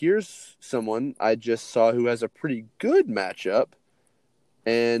now here's someone I just saw who has a pretty good matchup.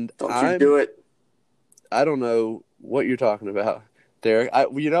 And Don't you do it. I don't know what you're talking about, Derek.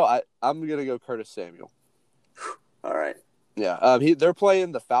 I'm going to go Curtis Samuel. All right. Yeah. They're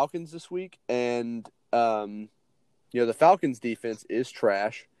playing the Falcons this week, and the Falcons defense is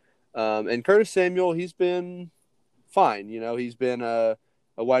trash. And Curtis Samuel, he's been fine. He's been a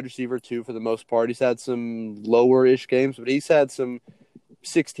wide receiver too for the most part. He's had some lower-ish games, but he's had some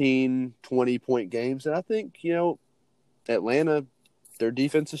 16, 20-point games. And I think, Atlanta, their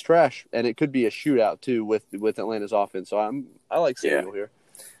defense is trash, and it could be a shootout too with Atlanta's offense. So I like Samuel here.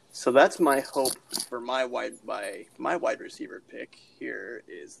 So that's my hope for my wide receiver pick here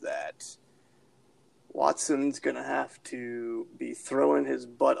is that Watson's going to have to be throwing his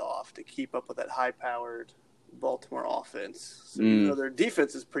butt off to keep up with that high-powered Baltimore offense. So even though their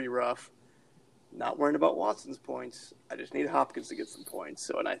defense is pretty rough, not worrying about Watson's points. I just need Hopkins to get some points.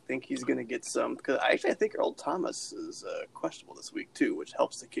 And I think he's going to get some because I think Earl Thomas is questionable this week too, which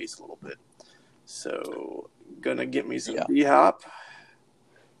helps the case a little bit. So going to get me some D-Hop.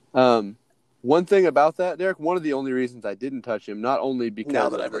 One thing about that, Derek, one of the only reasons I didn't touch him, not only because now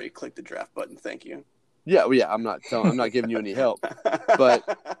that I've already clicked the draft button, thank you. Yeah, I'm not giving you any help,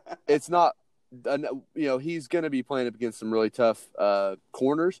 but it's not. He's going to be playing up against some really tough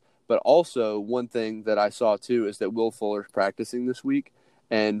corners. But also, one thing that I saw too is that Will Fuller's practicing this week,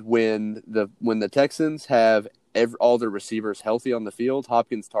 and when the Texans have all their receivers healthy on the field,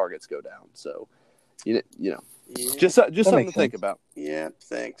 Hopkins' targets go down. So, just something to think about. Yeah,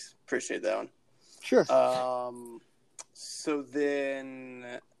 thanks. Appreciate that one. Sure. So then,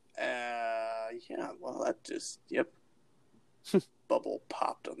 that just bubble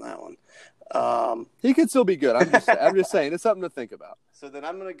popped on that one. He could still be good. I'm just saying it's something to think about. So then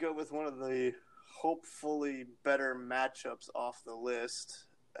I'm going to go with one of the hopefully better matchups off the list.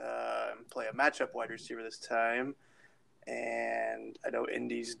 Play a matchup wide receiver this time. And I know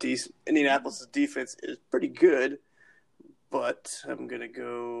Indianapolis' defense is pretty good, but I'm going to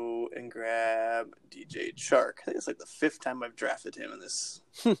go and grab DJ Chark. I think it's like the 5th time I've drafted him in this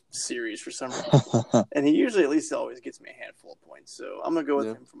series for some reason. And he usually at least always gets me a handful of points. So I'm going to go with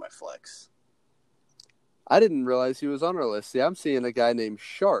him for my flex. I didn't realize he was on our list. See, I'm seeing a guy named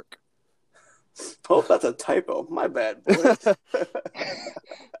Shark. Oh, that's a typo. My bad, boys.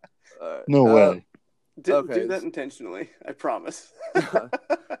 No way. Didn't do that intentionally. I promise.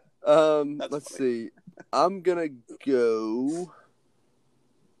 Let's see. I'm going to go.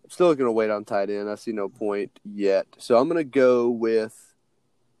 I'm still going to wait on tight end. I see no point yet. So I'm going to go with.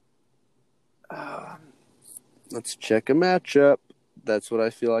 Let's check a matchup. That's what I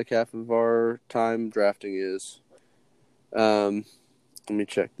feel like half of our time drafting is. Let me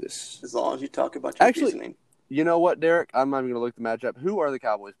check this. As long as you talk about your reasoning. You know what, Derek? I'm not even going to look at the matchup. Who are the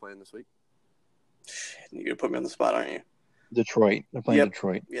Cowboys playing this week? Shit, you're going to put me on the spot, aren't you? Detroit. They're playing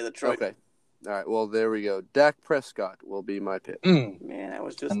Detroit. Yeah, Detroit. Okay. All right. Well, there we go. Dak Prescott will be my pick. Man, I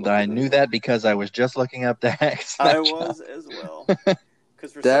was just. And I knew that because I was just looking up Dak's. I was as well.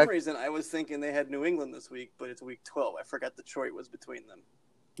 Because for some reason, I was thinking they had New England this week, but it's week 12. I forgot Detroit was between them.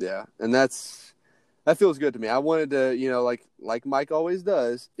 Yeah, and that feels good to me. I wanted to, like Mike always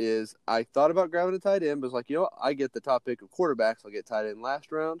does, is I thought about grabbing a tight end, but was like, I get the top pick of quarterbacks. I'll get tight end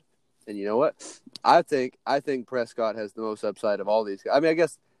last round. And you know what? I think Prescott has the most upside of all these guys. I mean,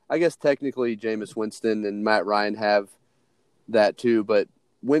 I guess technically Jameis Winston and Matt Ryan have that too, but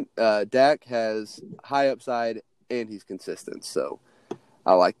Dak has high upside and he's consistent. So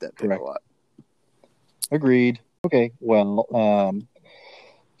I like that pick Correct. a lot. Agreed. Okay, well,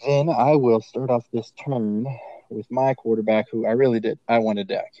 then I will start off this turn with my quarterback, who I wanted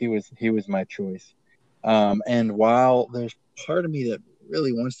Dak. He was my choice. And while there's part of me that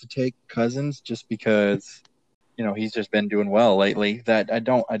really wants to take Cousins just because, he's just been doing well lately, that I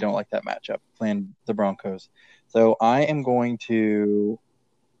don't like that matchup playing the Broncos. So I am going to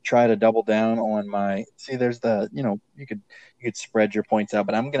try to double down on there's you could spread your points out,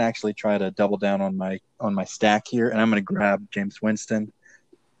 but I'm going to actually try to double down on my stack here, and I'm going to grab James Winston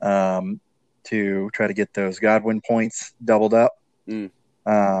to try to get those Godwin points doubled up.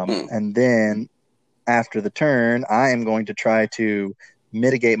 And then after the turn, I am going to try to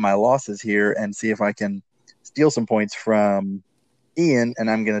mitigate my losses here and see if I can steal some points from Ian, and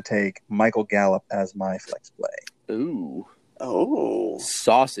I'm going to take Michael Gallup as my flex play. Ooh. Oh,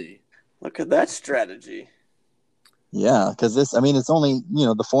 Saucy. look at that strategy. Yeah, because it's only,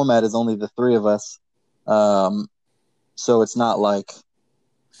 the format is only the three of us. So it's not like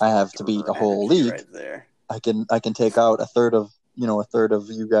I have to beat a whole league. Right there. I can take out a third of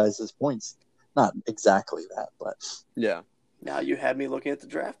you guys' points. Not exactly that, but Yeah. Now you had me looking at the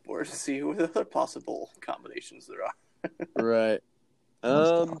draft board to see what other possible combinations there are. Right.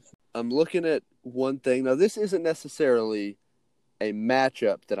 I'm looking at one thing. Now, this isn't necessarily a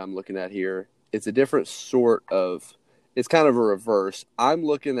matchup that I'm looking at here. It's a different sort of – it's kind of a reverse. I'm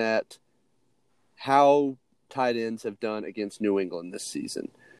looking at how tight ends have done against New England this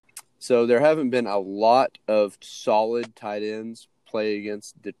season. So there haven't been a lot of solid tight ends play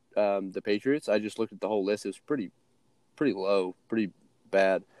against the Patriots. I just looked at the whole list. It was pretty low, pretty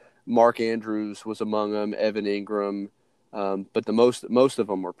bad. Mark Andrews was among them, Evan Ingram, but the most of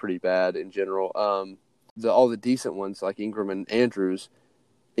them were pretty bad in general. All the decent ones like Ingram and Andrews,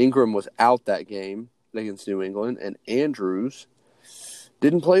 Ingram was out that game against New England, and Andrews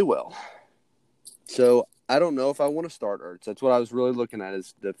didn't play well. So I don't know if I want to start Ertz. That's what I was really looking at.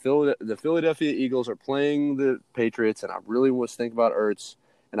 Is the Philadelphia Eagles are playing the Patriots, and I really was thinking about Ertz.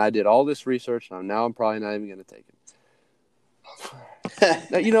 And I did all this research, and now I'm probably not even going to take him.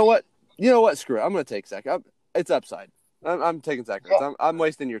 Now, you know what? Screw it. I'm going to take Zach. It's upside. I'm taking Zach Ertz. I'm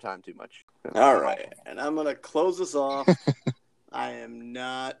wasting your time too much. All right, and I'm going to close this off. I am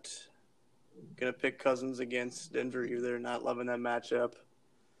not going to pick Cousins against Denver either. Not loving that matchup.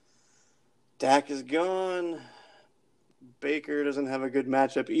 Dak is gone. Baker doesn't have a good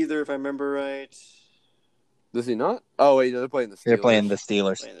matchup either, if I remember right. Does he not? Oh, wait, they're playing the Steelers. They're playing the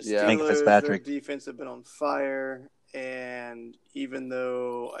Steelers. Yeah. Minka Fitzpatrick. Their defense have been on fire, and even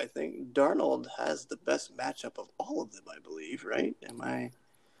though I think Darnold has the best matchup of all of them, I believe, right?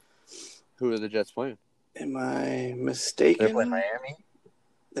 Who are the Jets playing? Am I mistaken? They're playing Miami?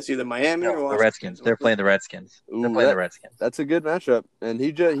 That's either Miami or Washington. The Redskins. They're playing the Redskins. Ooh, They're playing the Redskins. That's a good matchup, and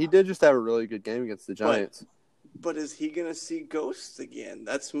he did just have a really good game against the Giants. But is he going to see ghosts again?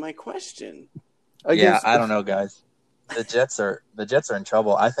 That's my question. I don't know, guys. The Jets are in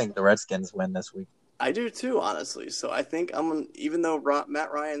trouble. I think the Redskins win this week. I do too, honestly. So I think even though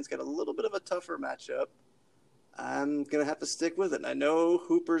Matt Ryan's got a little bit of a tougher matchup, I'm going to have to stick with it. And I know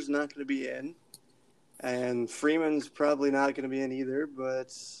Hooper's not going to be in, and Freeman's probably not going to be in either,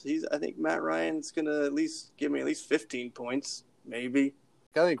 but I think Matt Ryan's going to at least give me at least 15 points, maybe.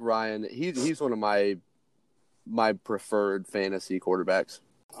 I think Ryan, he's one of my preferred fantasy quarterbacks.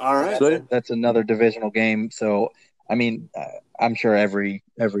 All right. So, that's another divisional game. So, I'm sure every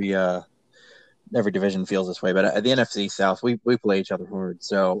division feels this way, but at the NFC South, we play each other hard.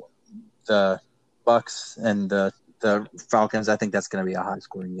 So, the Bucks and the Falcons, I think that's going to be a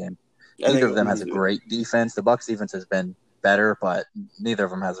high-scoring game. Neither of them has a great defense. The Bucks defense has been better, but neither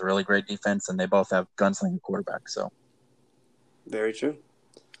of them has a really great defense, and they both have gunslinger quarterbacks. So, very true.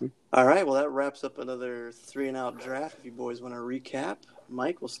 All right, well, that wraps up another 3-and-out draft. If you boys want to recap,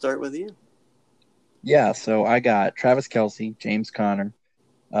 Mike, we'll start with you. Yeah, so I got Travis Kelce, James Conner,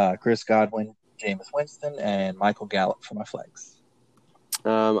 Chris Godwin, Jameis Winston, and Michael Gallup for my flex.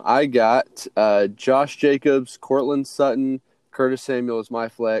 I got Josh Jacobs, Cortland Sutton, Curtis Samuel as my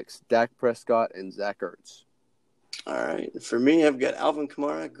flex, Dak Prescott, and Zach Ertz. All right. For me, I've got Alvin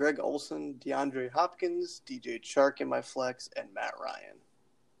Kamara, Greg Olsen, DeAndre Hopkins, DJ Chark in my flex, and Matt Ryan.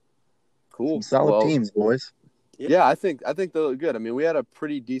 Cool. Some solid teams, boys. Yeah, I think they look good. We had a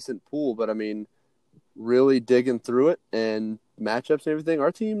pretty decent pool, but really digging through it and matchups and everything,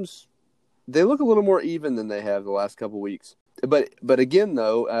 our teams, they look a little more even than they have the last couple weeks. But again,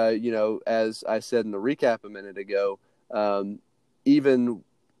 though, as I said in the recap a minute ago, even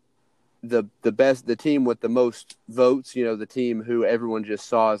the team with the most votes, the team who everyone just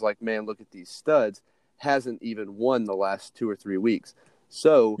saw as like, man, look at these studs, hasn't even won the last 2 or 3 weeks.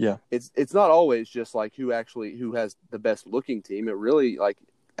 So Yeah. it's not always just like who has the best looking team. It really, like,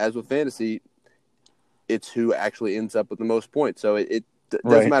 as with fantasy, it's who actually ends up with the most points. So it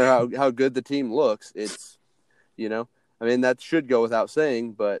doesn't matter how good the team looks. It's, I mean, that should go without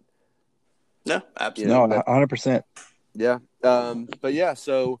saying, but No, absolutely. No, 100%. yeah. But yeah,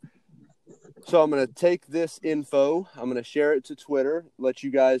 so I'm going to take this info. I'm going to share it to Twitter, let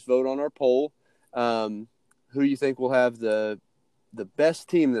you guys vote on our poll. Who you think will have the best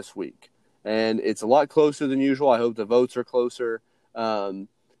team this week? And it's a lot closer than usual. I hope the votes are closer.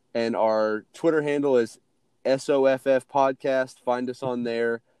 And our Twitter handle is SOFF Podcast. Find us on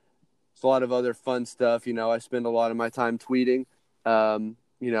there. There's a lot of other fun stuff. I spend a lot of my time tweeting.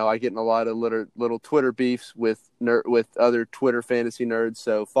 I get in a lot of little Twitter beefs with other Twitter fantasy nerds.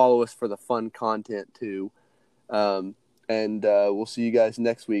 So follow us for the fun content too. And we'll see you guys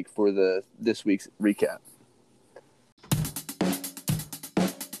next week for this week's recap.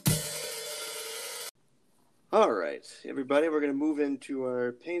 All right, everybody, we're going to move into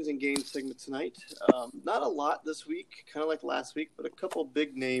our Pains and Games segment tonight. Not a lot this week, kind of like last week, but a couple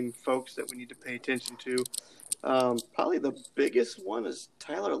big-name folks that we need to pay attention to. Probably the biggest one is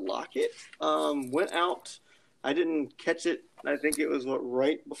Tyler Lockett. Went out. I didn't catch it. I think it was,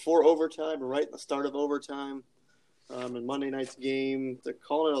 right before overtime or right at the start of overtime in Monday night's game. They're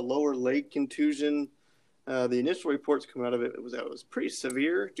calling it a lower leg contusion. The initial reports come out of it was that it was pretty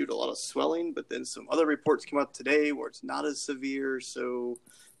severe due to a lot of swelling, but then some other reports come out today where it's not as severe. So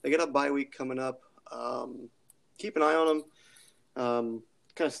they got a bye week coming up. Keep an eye on them.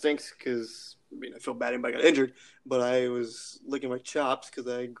 Kind of stinks because, I feel bad anybody got injured, but I was licking my chops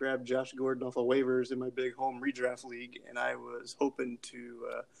because I grabbed Josh Gordon off of waivers in my big home redraft league, and I was hoping to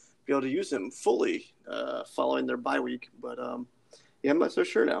be able to use him fully following their bye week. But, I'm not so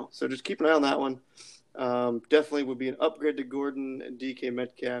sure now. So just keep an eye on that one. Definitely would be an upgrade to Gordon and DK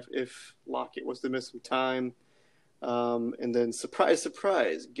Metcalf if Lockett was to miss some time. And then surprise,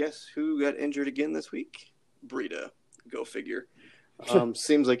 surprise, guess who got injured again this week? Breida. Go figure.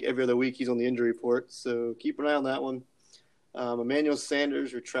 Seems like every other week he's on the injury report, so keep an eye on that one. Emmanuel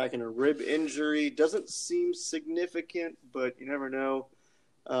Sanders, we're tracking a rib injury. Doesn't seem significant, but you never know.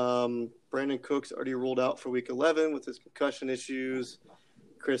 Brandon Cooks already ruled out for week 11 with his concussion issues.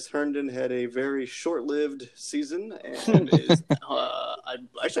 Chris Herndon had a very short-lived season, and I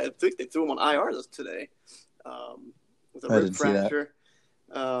think they threw him on IR today with a rib fracture.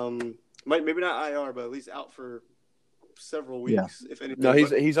 Maybe not IR, but at least out for several weeks, if anything. No,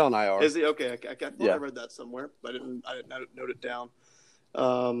 he's on IR. Is he? Okay, I thought I read that somewhere, but I didn't note it down.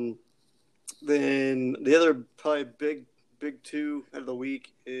 Then the other probably big two out of the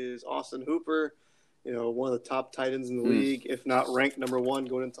week is Austin Hooper. One of the top tight ends in the league, if not ranked number 1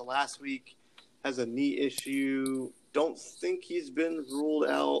 going into last week, has a knee issue. Don't think he's been ruled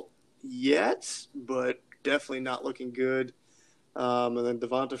out yet, but definitely not looking good. And then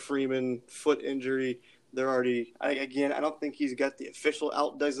Devonta Freeman, foot injury. They're already, I don't think he's got the official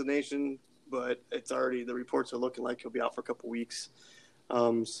out designation, but it's already, the reports are looking like he'll be out for a couple weeks.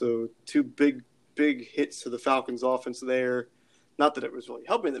 So 2 big hits to the Falcons offense there. Not that it was really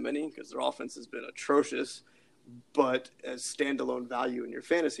helping them any because their offense has been atrocious, but as standalone value in your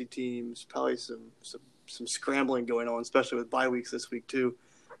fantasy teams, probably some scrambling going on, especially with bye weeks this week too.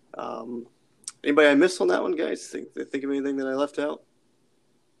 Anybody I missed on that one, guys? Think of anything that I left out?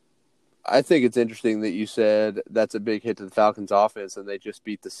 I think it's interesting that you said that's a big hit to the Falcons offense and they just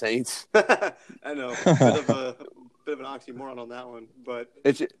beat the Saints. I know. Bit of an oxymoron on that one, but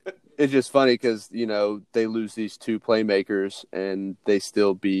it's just funny because they lose these 2 playmakers and they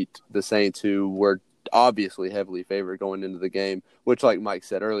still beat the Saints, who were obviously heavily favored going into the game. Which, like Mike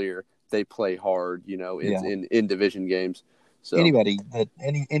said earlier, they play hard, in division games. So Anybody that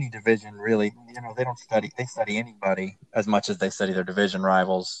any division really, they study anybody as much as they study their division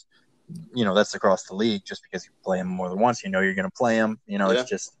rivals. That's across the league. Just because you play them more than once, you're going to play them.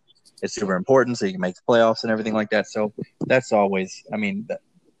 It's super important so you can make the playoffs and everything like that. So that's always, I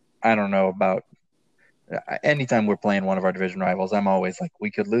don't know about anytime we're playing one of our division rivals, I'm always like, we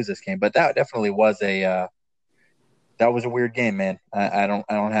could lose this game. But that definitely was that was a weird game, man. I don't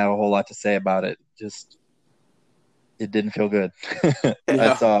have a whole lot to say about it. Just, it didn't feel good.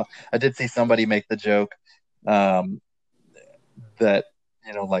 I did see somebody make the joke that,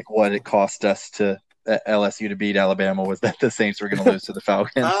 like what it cost us to LSU to beat Alabama was that the Saints were going to lose to the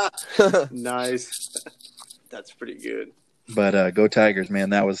Falcons. Nice. That's pretty good. But go Tigers, man.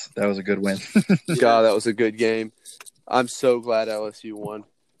 That was a good win. God, that was a good game. I'm so glad LSU won.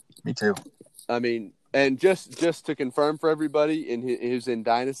 Me too. I mean, and just to confirm for everybody who's in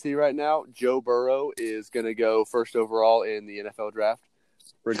Dynasty right now, Joe Burrow is going to go first overall in the NFL draft,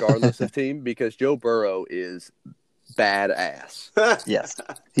 regardless of team, because Joe Burrow is badass. Yes,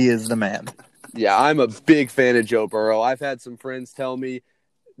 he is the man. Yeah, I'm a big fan of Joe Burrow. I've had some friends tell me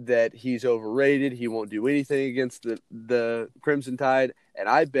that he's overrated. He won't do anything against the Crimson Tide. And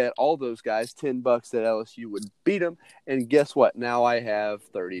I bet all those guys $10 that LSU would beat him. And guess what? Now I have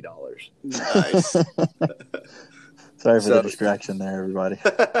 $30. Nice. Sorry for the distraction there, everybody.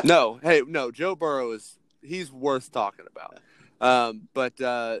 No, Joe Burrow he's worth talking about.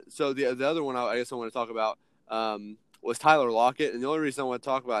 So the other one I guess I want to talk about was Tyler Lockett. And the only reason I want to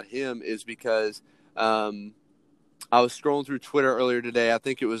talk about him is because I was scrolling through Twitter earlier today. I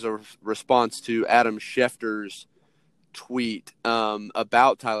think it was a response to Adam Schefter's tweet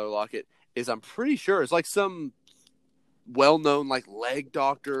about Tyler Lockett. I'm pretty sure it's like some well-known like leg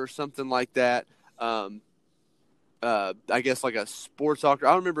doctor or something like that. I guess like a sports doctor. I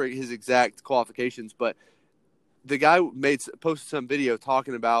don't remember his exact qualifications, but the guy posted some video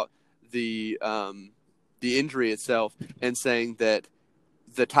talking about the injury itself and saying that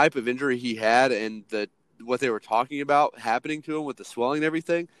the type of injury he had and what they were talking about happening to him with the swelling and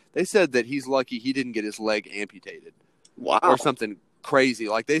everything, they said that he's lucky he didn't get his leg amputated. Wow. Or something crazy.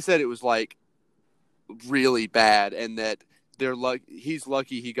 Like they said it was like really bad and that he's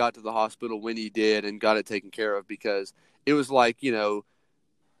lucky he got to the hospital when he did and got it taken care of, because it was like,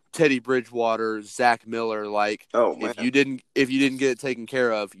 Teddy Bridgewater, Zach Miller, like if you didn't get it taken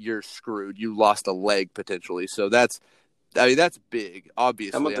care of, you're screwed. You lost a leg potentially. So that's big,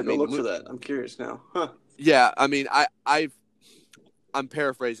 obviously. I'm going to go look for that. I'm curious now. Huh. Yeah, I mean, I'm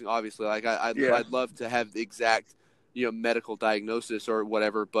paraphrasing, obviously. Like I'd love to have the exact, medical diagnosis or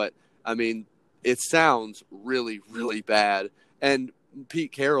whatever, but I mean, it sounds really, really bad. And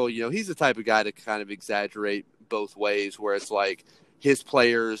Pete Carroll, he's the type of guy to kind of exaggerate both ways, where it's like his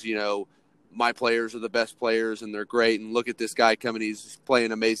players, my players are the best players and they're great, and look at this guy coming, he's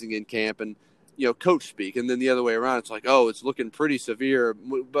playing amazing in camp, and coach speak. And then the other way around, it's like, oh, it's looking pretty severe.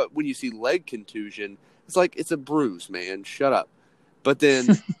 But when you see leg contusion, it's like, it's a bruise, man. Shut up. But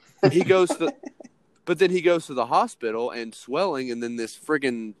then he goes to the hospital and swelling, and then this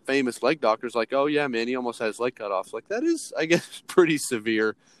friggin' famous leg doctor's like, oh yeah, man, he almost had his leg cut off. Like, that is, I guess, pretty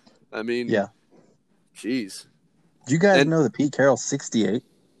severe. I mean, yeah. Jeez. Do you guys know that Pete Carroll's 68?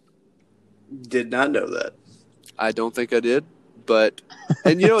 Did not know that. I don't think I did, but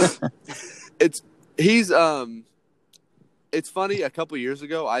and it's funny. A couple years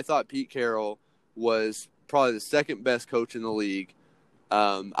ago, I thought Pete Carroll was probably the second best coach in the league.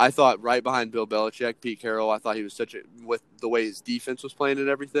 I thought right behind Bill Belichick, Pete Carroll. I thought he was with the way his defense was playing and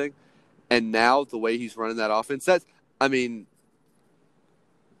everything. And now the way he's running that offense,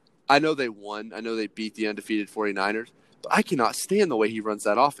 I know they won. I know they beat the undefeated 49ers, but I cannot stand the way he runs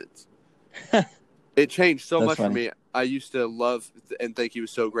that offense. It changed so much for me. I used to love and think he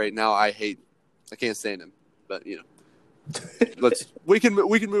was so great. Now I can't stand him. But we can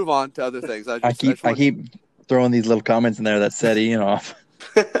move on to other things. I keep throwing these little comments in there that set Ian off.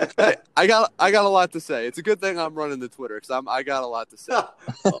 Hey, I got a lot to say. It's a good thing I'm running the Twitter because I got a lot to say.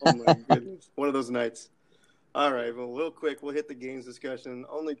 Oh my goodness, one of those nights. All right, well, real quick, we'll hit the games discussion.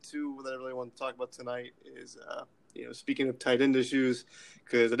 Only two that I really want to talk about tonight is, speaking of tight end issues,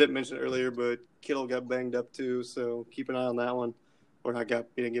 because I didn't mention it earlier, but Kittle got banged up too, so keep an eye on that one. Or he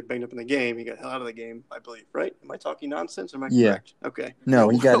didn't get banged up in the game. He got held out of the game, I believe, right? Am I talking nonsense or am I correct? Okay. No,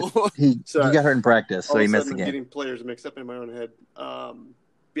 he got hurt in practice, so he missed the game. I'm getting players mixed up in my own head.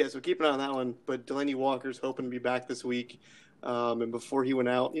 So keep an eye on that one. But Delaney Walker's hoping to be back this week. And before he went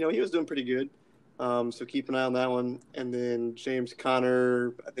out, he was doing pretty good. So keep an eye on that one. And then James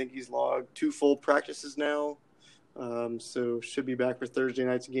Conner, I think he's logged 2 full practices now. So should be back for Thursday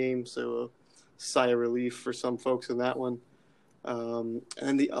night's game. So a sigh of relief for some folks in that one.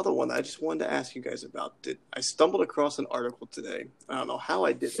 And the other one I just wanted to ask you guys about. I stumbled across an article today. I don't know how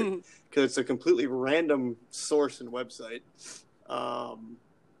I did it because it's a completely random source and website.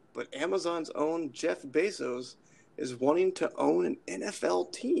 But Amazon's own Jeff Bezos is wanting to own an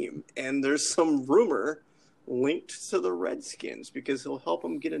NFL team, and there's some rumor linked to the Redskins because he'll help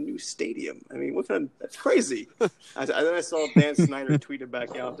them get a new stadium. I mean, that's crazy. Then I saw Dan Snyder tweet it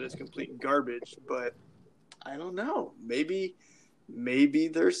back out that it's complete garbage, but I don't know. Maybe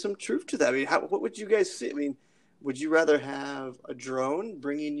there's some truth to that. I mean, what would you guys see? I mean, would you rather have a drone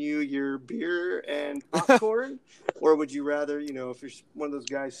bringing you your beer and popcorn, or would you rather, if you're one of those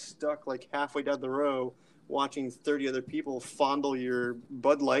guys stuck like halfway down the row watching 30 other people fondle your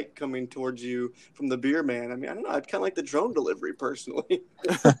Bud Light coming towards you from the beer man. I mean, I don't know. I'd kind of like the drone delivery personally.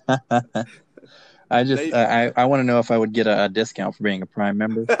 I want to know if I would get a discount for being a Prime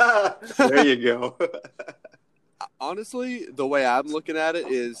member. There you go. Honestly, the way I'm looking at it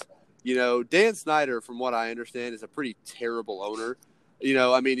is, Dan Snyder, from what I understand, is a pretty terrible owner.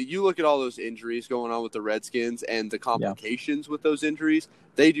 I mean, you look at all those injuries going on with the Redskins and the complications with those injuries.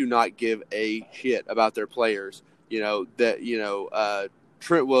 They do not give a shit about their players. Trent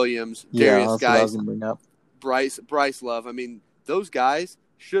Williams, Darius Guice, Bryce Love. I mean, those guys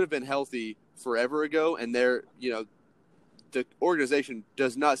should have been healthy forever ago, and the organization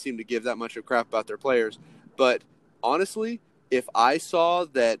does not seem to give that much of crap about their players. But honestly, if I saw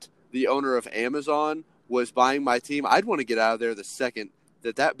that the owner of Amazon was buying my team, I'd want to get out of there the second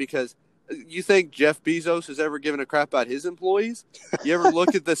because you think Jeff Bezos has ever given a crap about his employees? You ever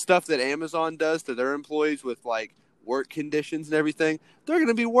look at the stuff that Amazon does to their employees with like work conditions and everything? They're going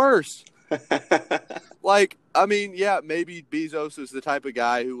to be worse. Maybe Bezos is the type of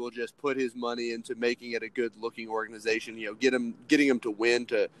guy who will just put his money into making it a good looking organization, getting them to win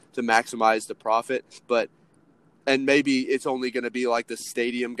to maximize the profit. And maybe it's only going to be like the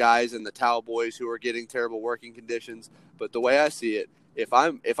stadium guys and the towel boys who are getting terrible working conditions. But the way I see it, if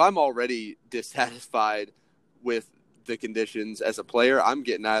I'm already dissatisfied with the conditions as a player, I'm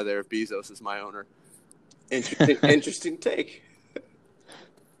getting out of there if Bezos is my owner. Interesting take.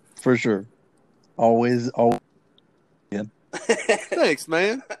 For sure. Always. Yeah. Thanks,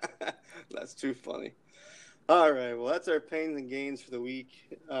 man. That's too funny. All right, well, that's our pains and gains for the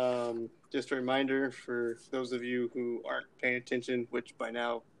week. Just a reminder for those of you who aren't paying attention, which by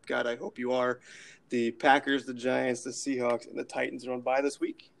now, God, I hope you are, the Packers, the Giants, the Seahawks, and the Titans are on bye this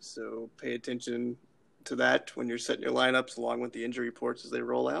week. So pay attention to that when you're setting your lineups along with the injury reports as they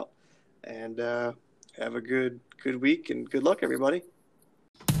roll out. And have a good week and good luck, everybody.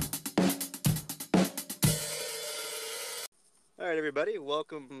 All right, everybody.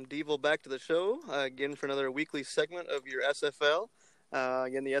 Welcome, Devil, back to the show again for another weekly segment of your SFL.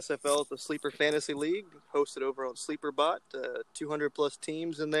 Again, the SFL is the Sleeper Fantasy League, hosted over on SleeperBot. 200-plus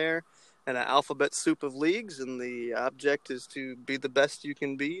teams in there and an alphabet soup of leagues, and the object is to be the best you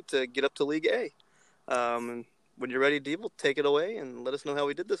can be to get up to League A. And when you're ready, Devil, take it away and let us know how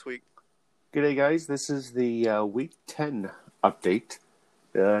we did this week. G'day, guys. This is the Week 10 update.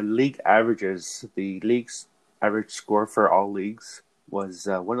 The league averages. The league's average score for all leagues was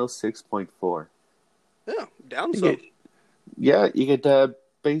 106.4. Yeah, down some. You could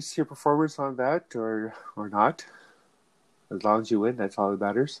base your performance on that or not. As long as you win, that's all that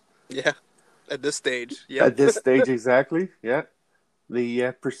matters. Yeah, at this stage. Yeah. At this stage, exactly. Yeah.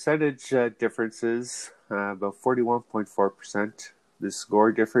 The percentage differences, about 41.4%. The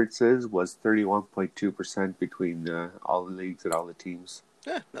score differences was 31.2% between all the leagues and all the teams.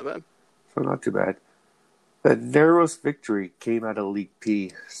 Yeah, not bad. So not too bad. The narrowest victory came out of League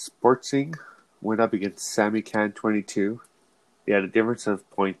P. Sportsing went up against Sammy Can 22. They had a difference of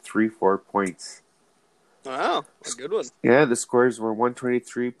 0.34 points. Wow, a good one. Yeah, the scores were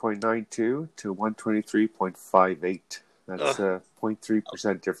 123.92 to 123.58. That's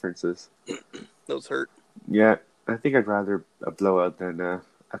 0.3% differences. Those hurt. Yeah, I think I'd rather a blowout than a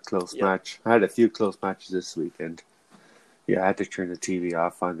close match. I had a few close matches this weekend. Yeah, I had to turn the TV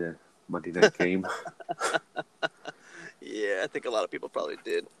off on the Monday night game. Yeah, I think a lot of people probably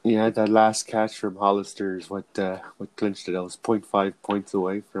did. Yeah, that last catch from Hollister is what clinched it. I was 0.5 points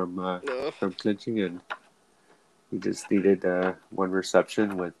away from clinching, and he just needed one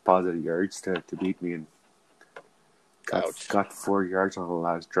reception with positive yards to beat me, and got 4 yards on the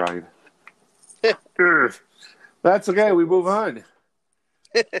last drive. That's okay. We move on.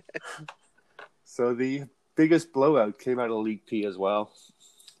 So the biggest blowout came out of League P as well.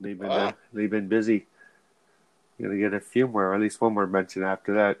 They've been busy. Gonna get a few more, or at least one more mention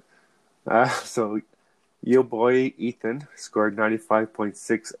after that. So your boy Ethan scored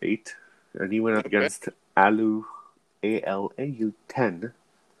 95.68, and he went up against ALAU 10.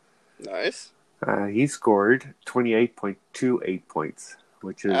 Nice. He scored 28.28 points,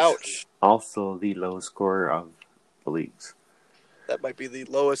 which is also the lowest score of the leagues. That might be the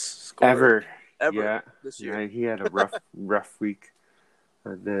lowest score ever this year. Yeah, he had a rough week.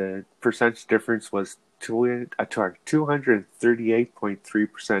 The percentage difference was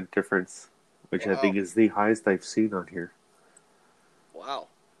 238.3% difference, which I think is the highest I've seen on here. Wow.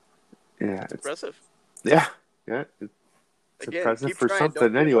 Yeah, it's impressive. Yeah. It's impressive for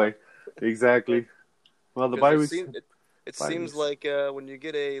something anyway. Exactly. Well, the bye weeks. It 5 seems weeks. like when you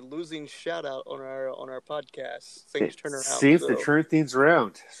get a losing shout out on our podcast, things It turn around. seems to So turn things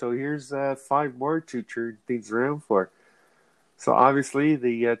around. So here's 5 more to turn things around for. So obviously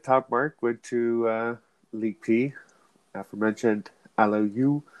the top mark went to League P, aforementioned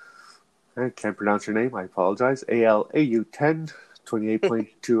Alau. I can't pronounce your name. I apologize. ALAU 10,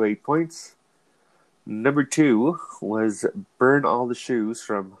 28.28 points. Number 2 was Burn All the Shoes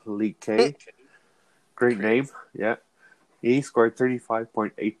from League K. Great name. Yeah. He scored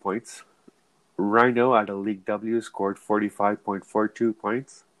 35.8 points. Rhino out of League W scored 45.42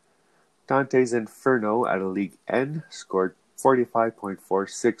 points. Dante's Inferno out of League N scored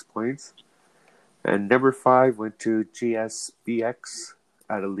 45.46 points. And number 5 went to GSBX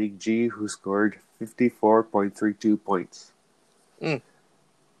out of League G, who scored 54.32 points.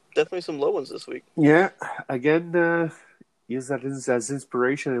 definitely some low ones this week. Yeah, again, use that as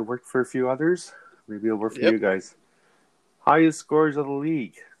inspiration. It worked for a few others. Maybe it'll work for Yep. you guys. Highest scores of the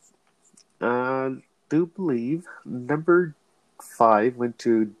league. Do believe number 5 went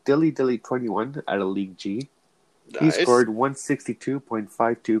to Dilly 21 out of League G. He Nice. scored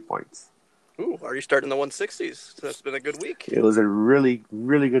 162.52 points. Ooh, already starting the 160s. So that's been a good week. It was a really,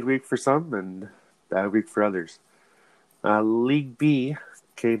 really good week for some and bad week for others. League B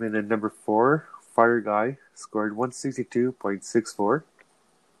came in at number 4. Fire Guy scored 162.64.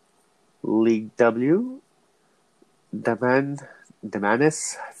 League W,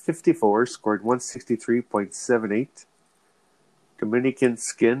 Demanis 54 scored 163.78. Dominican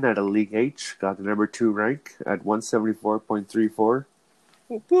Skin at a League H got the number 2 rank at 174.34.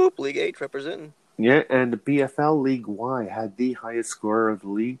 Whoop, whoop, League 8 representing. Yeah, and the BFL League Y had the highest scorer of the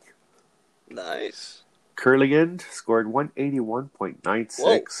league. Nice. Curligand scored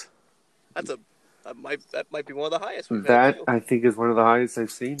 181.96. That might be one of the highest we've had, That, too. I think, is one of the highest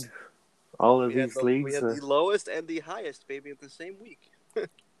I've seen. All of We had these leagues. the lowest and the highest, baby, in the same week.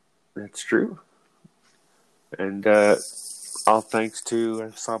 That's true. And all thanks to, I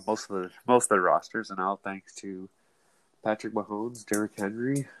saw most of the rosters, and all thanks to Patrick Mahomes, Derrick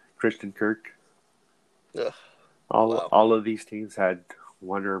Henry, Christian Kirk. Ugh. All of these teams had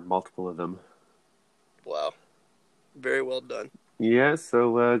one or multiple of them. Wow. Very well done. Yeah,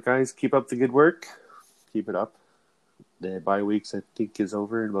 so guys, keep up the good work. Keep it up. The bye weeks, I think, is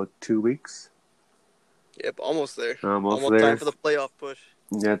over in about 2 weeks. Yep, almost there. Almost Almost there. time for the playoff push.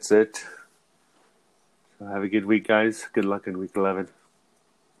 That's it. So have a good week, guys. Good luck in week 11.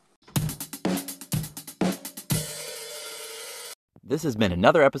 This has been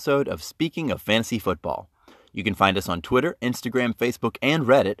another episode of Speaking of Fantasy Football. You can find us on Twitter, Instagram, Facebook, and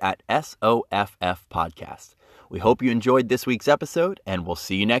Reddit at SOFF Podcast. We hope you enjoyed this week's episode, and we'll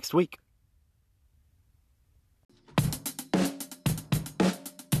see you next week.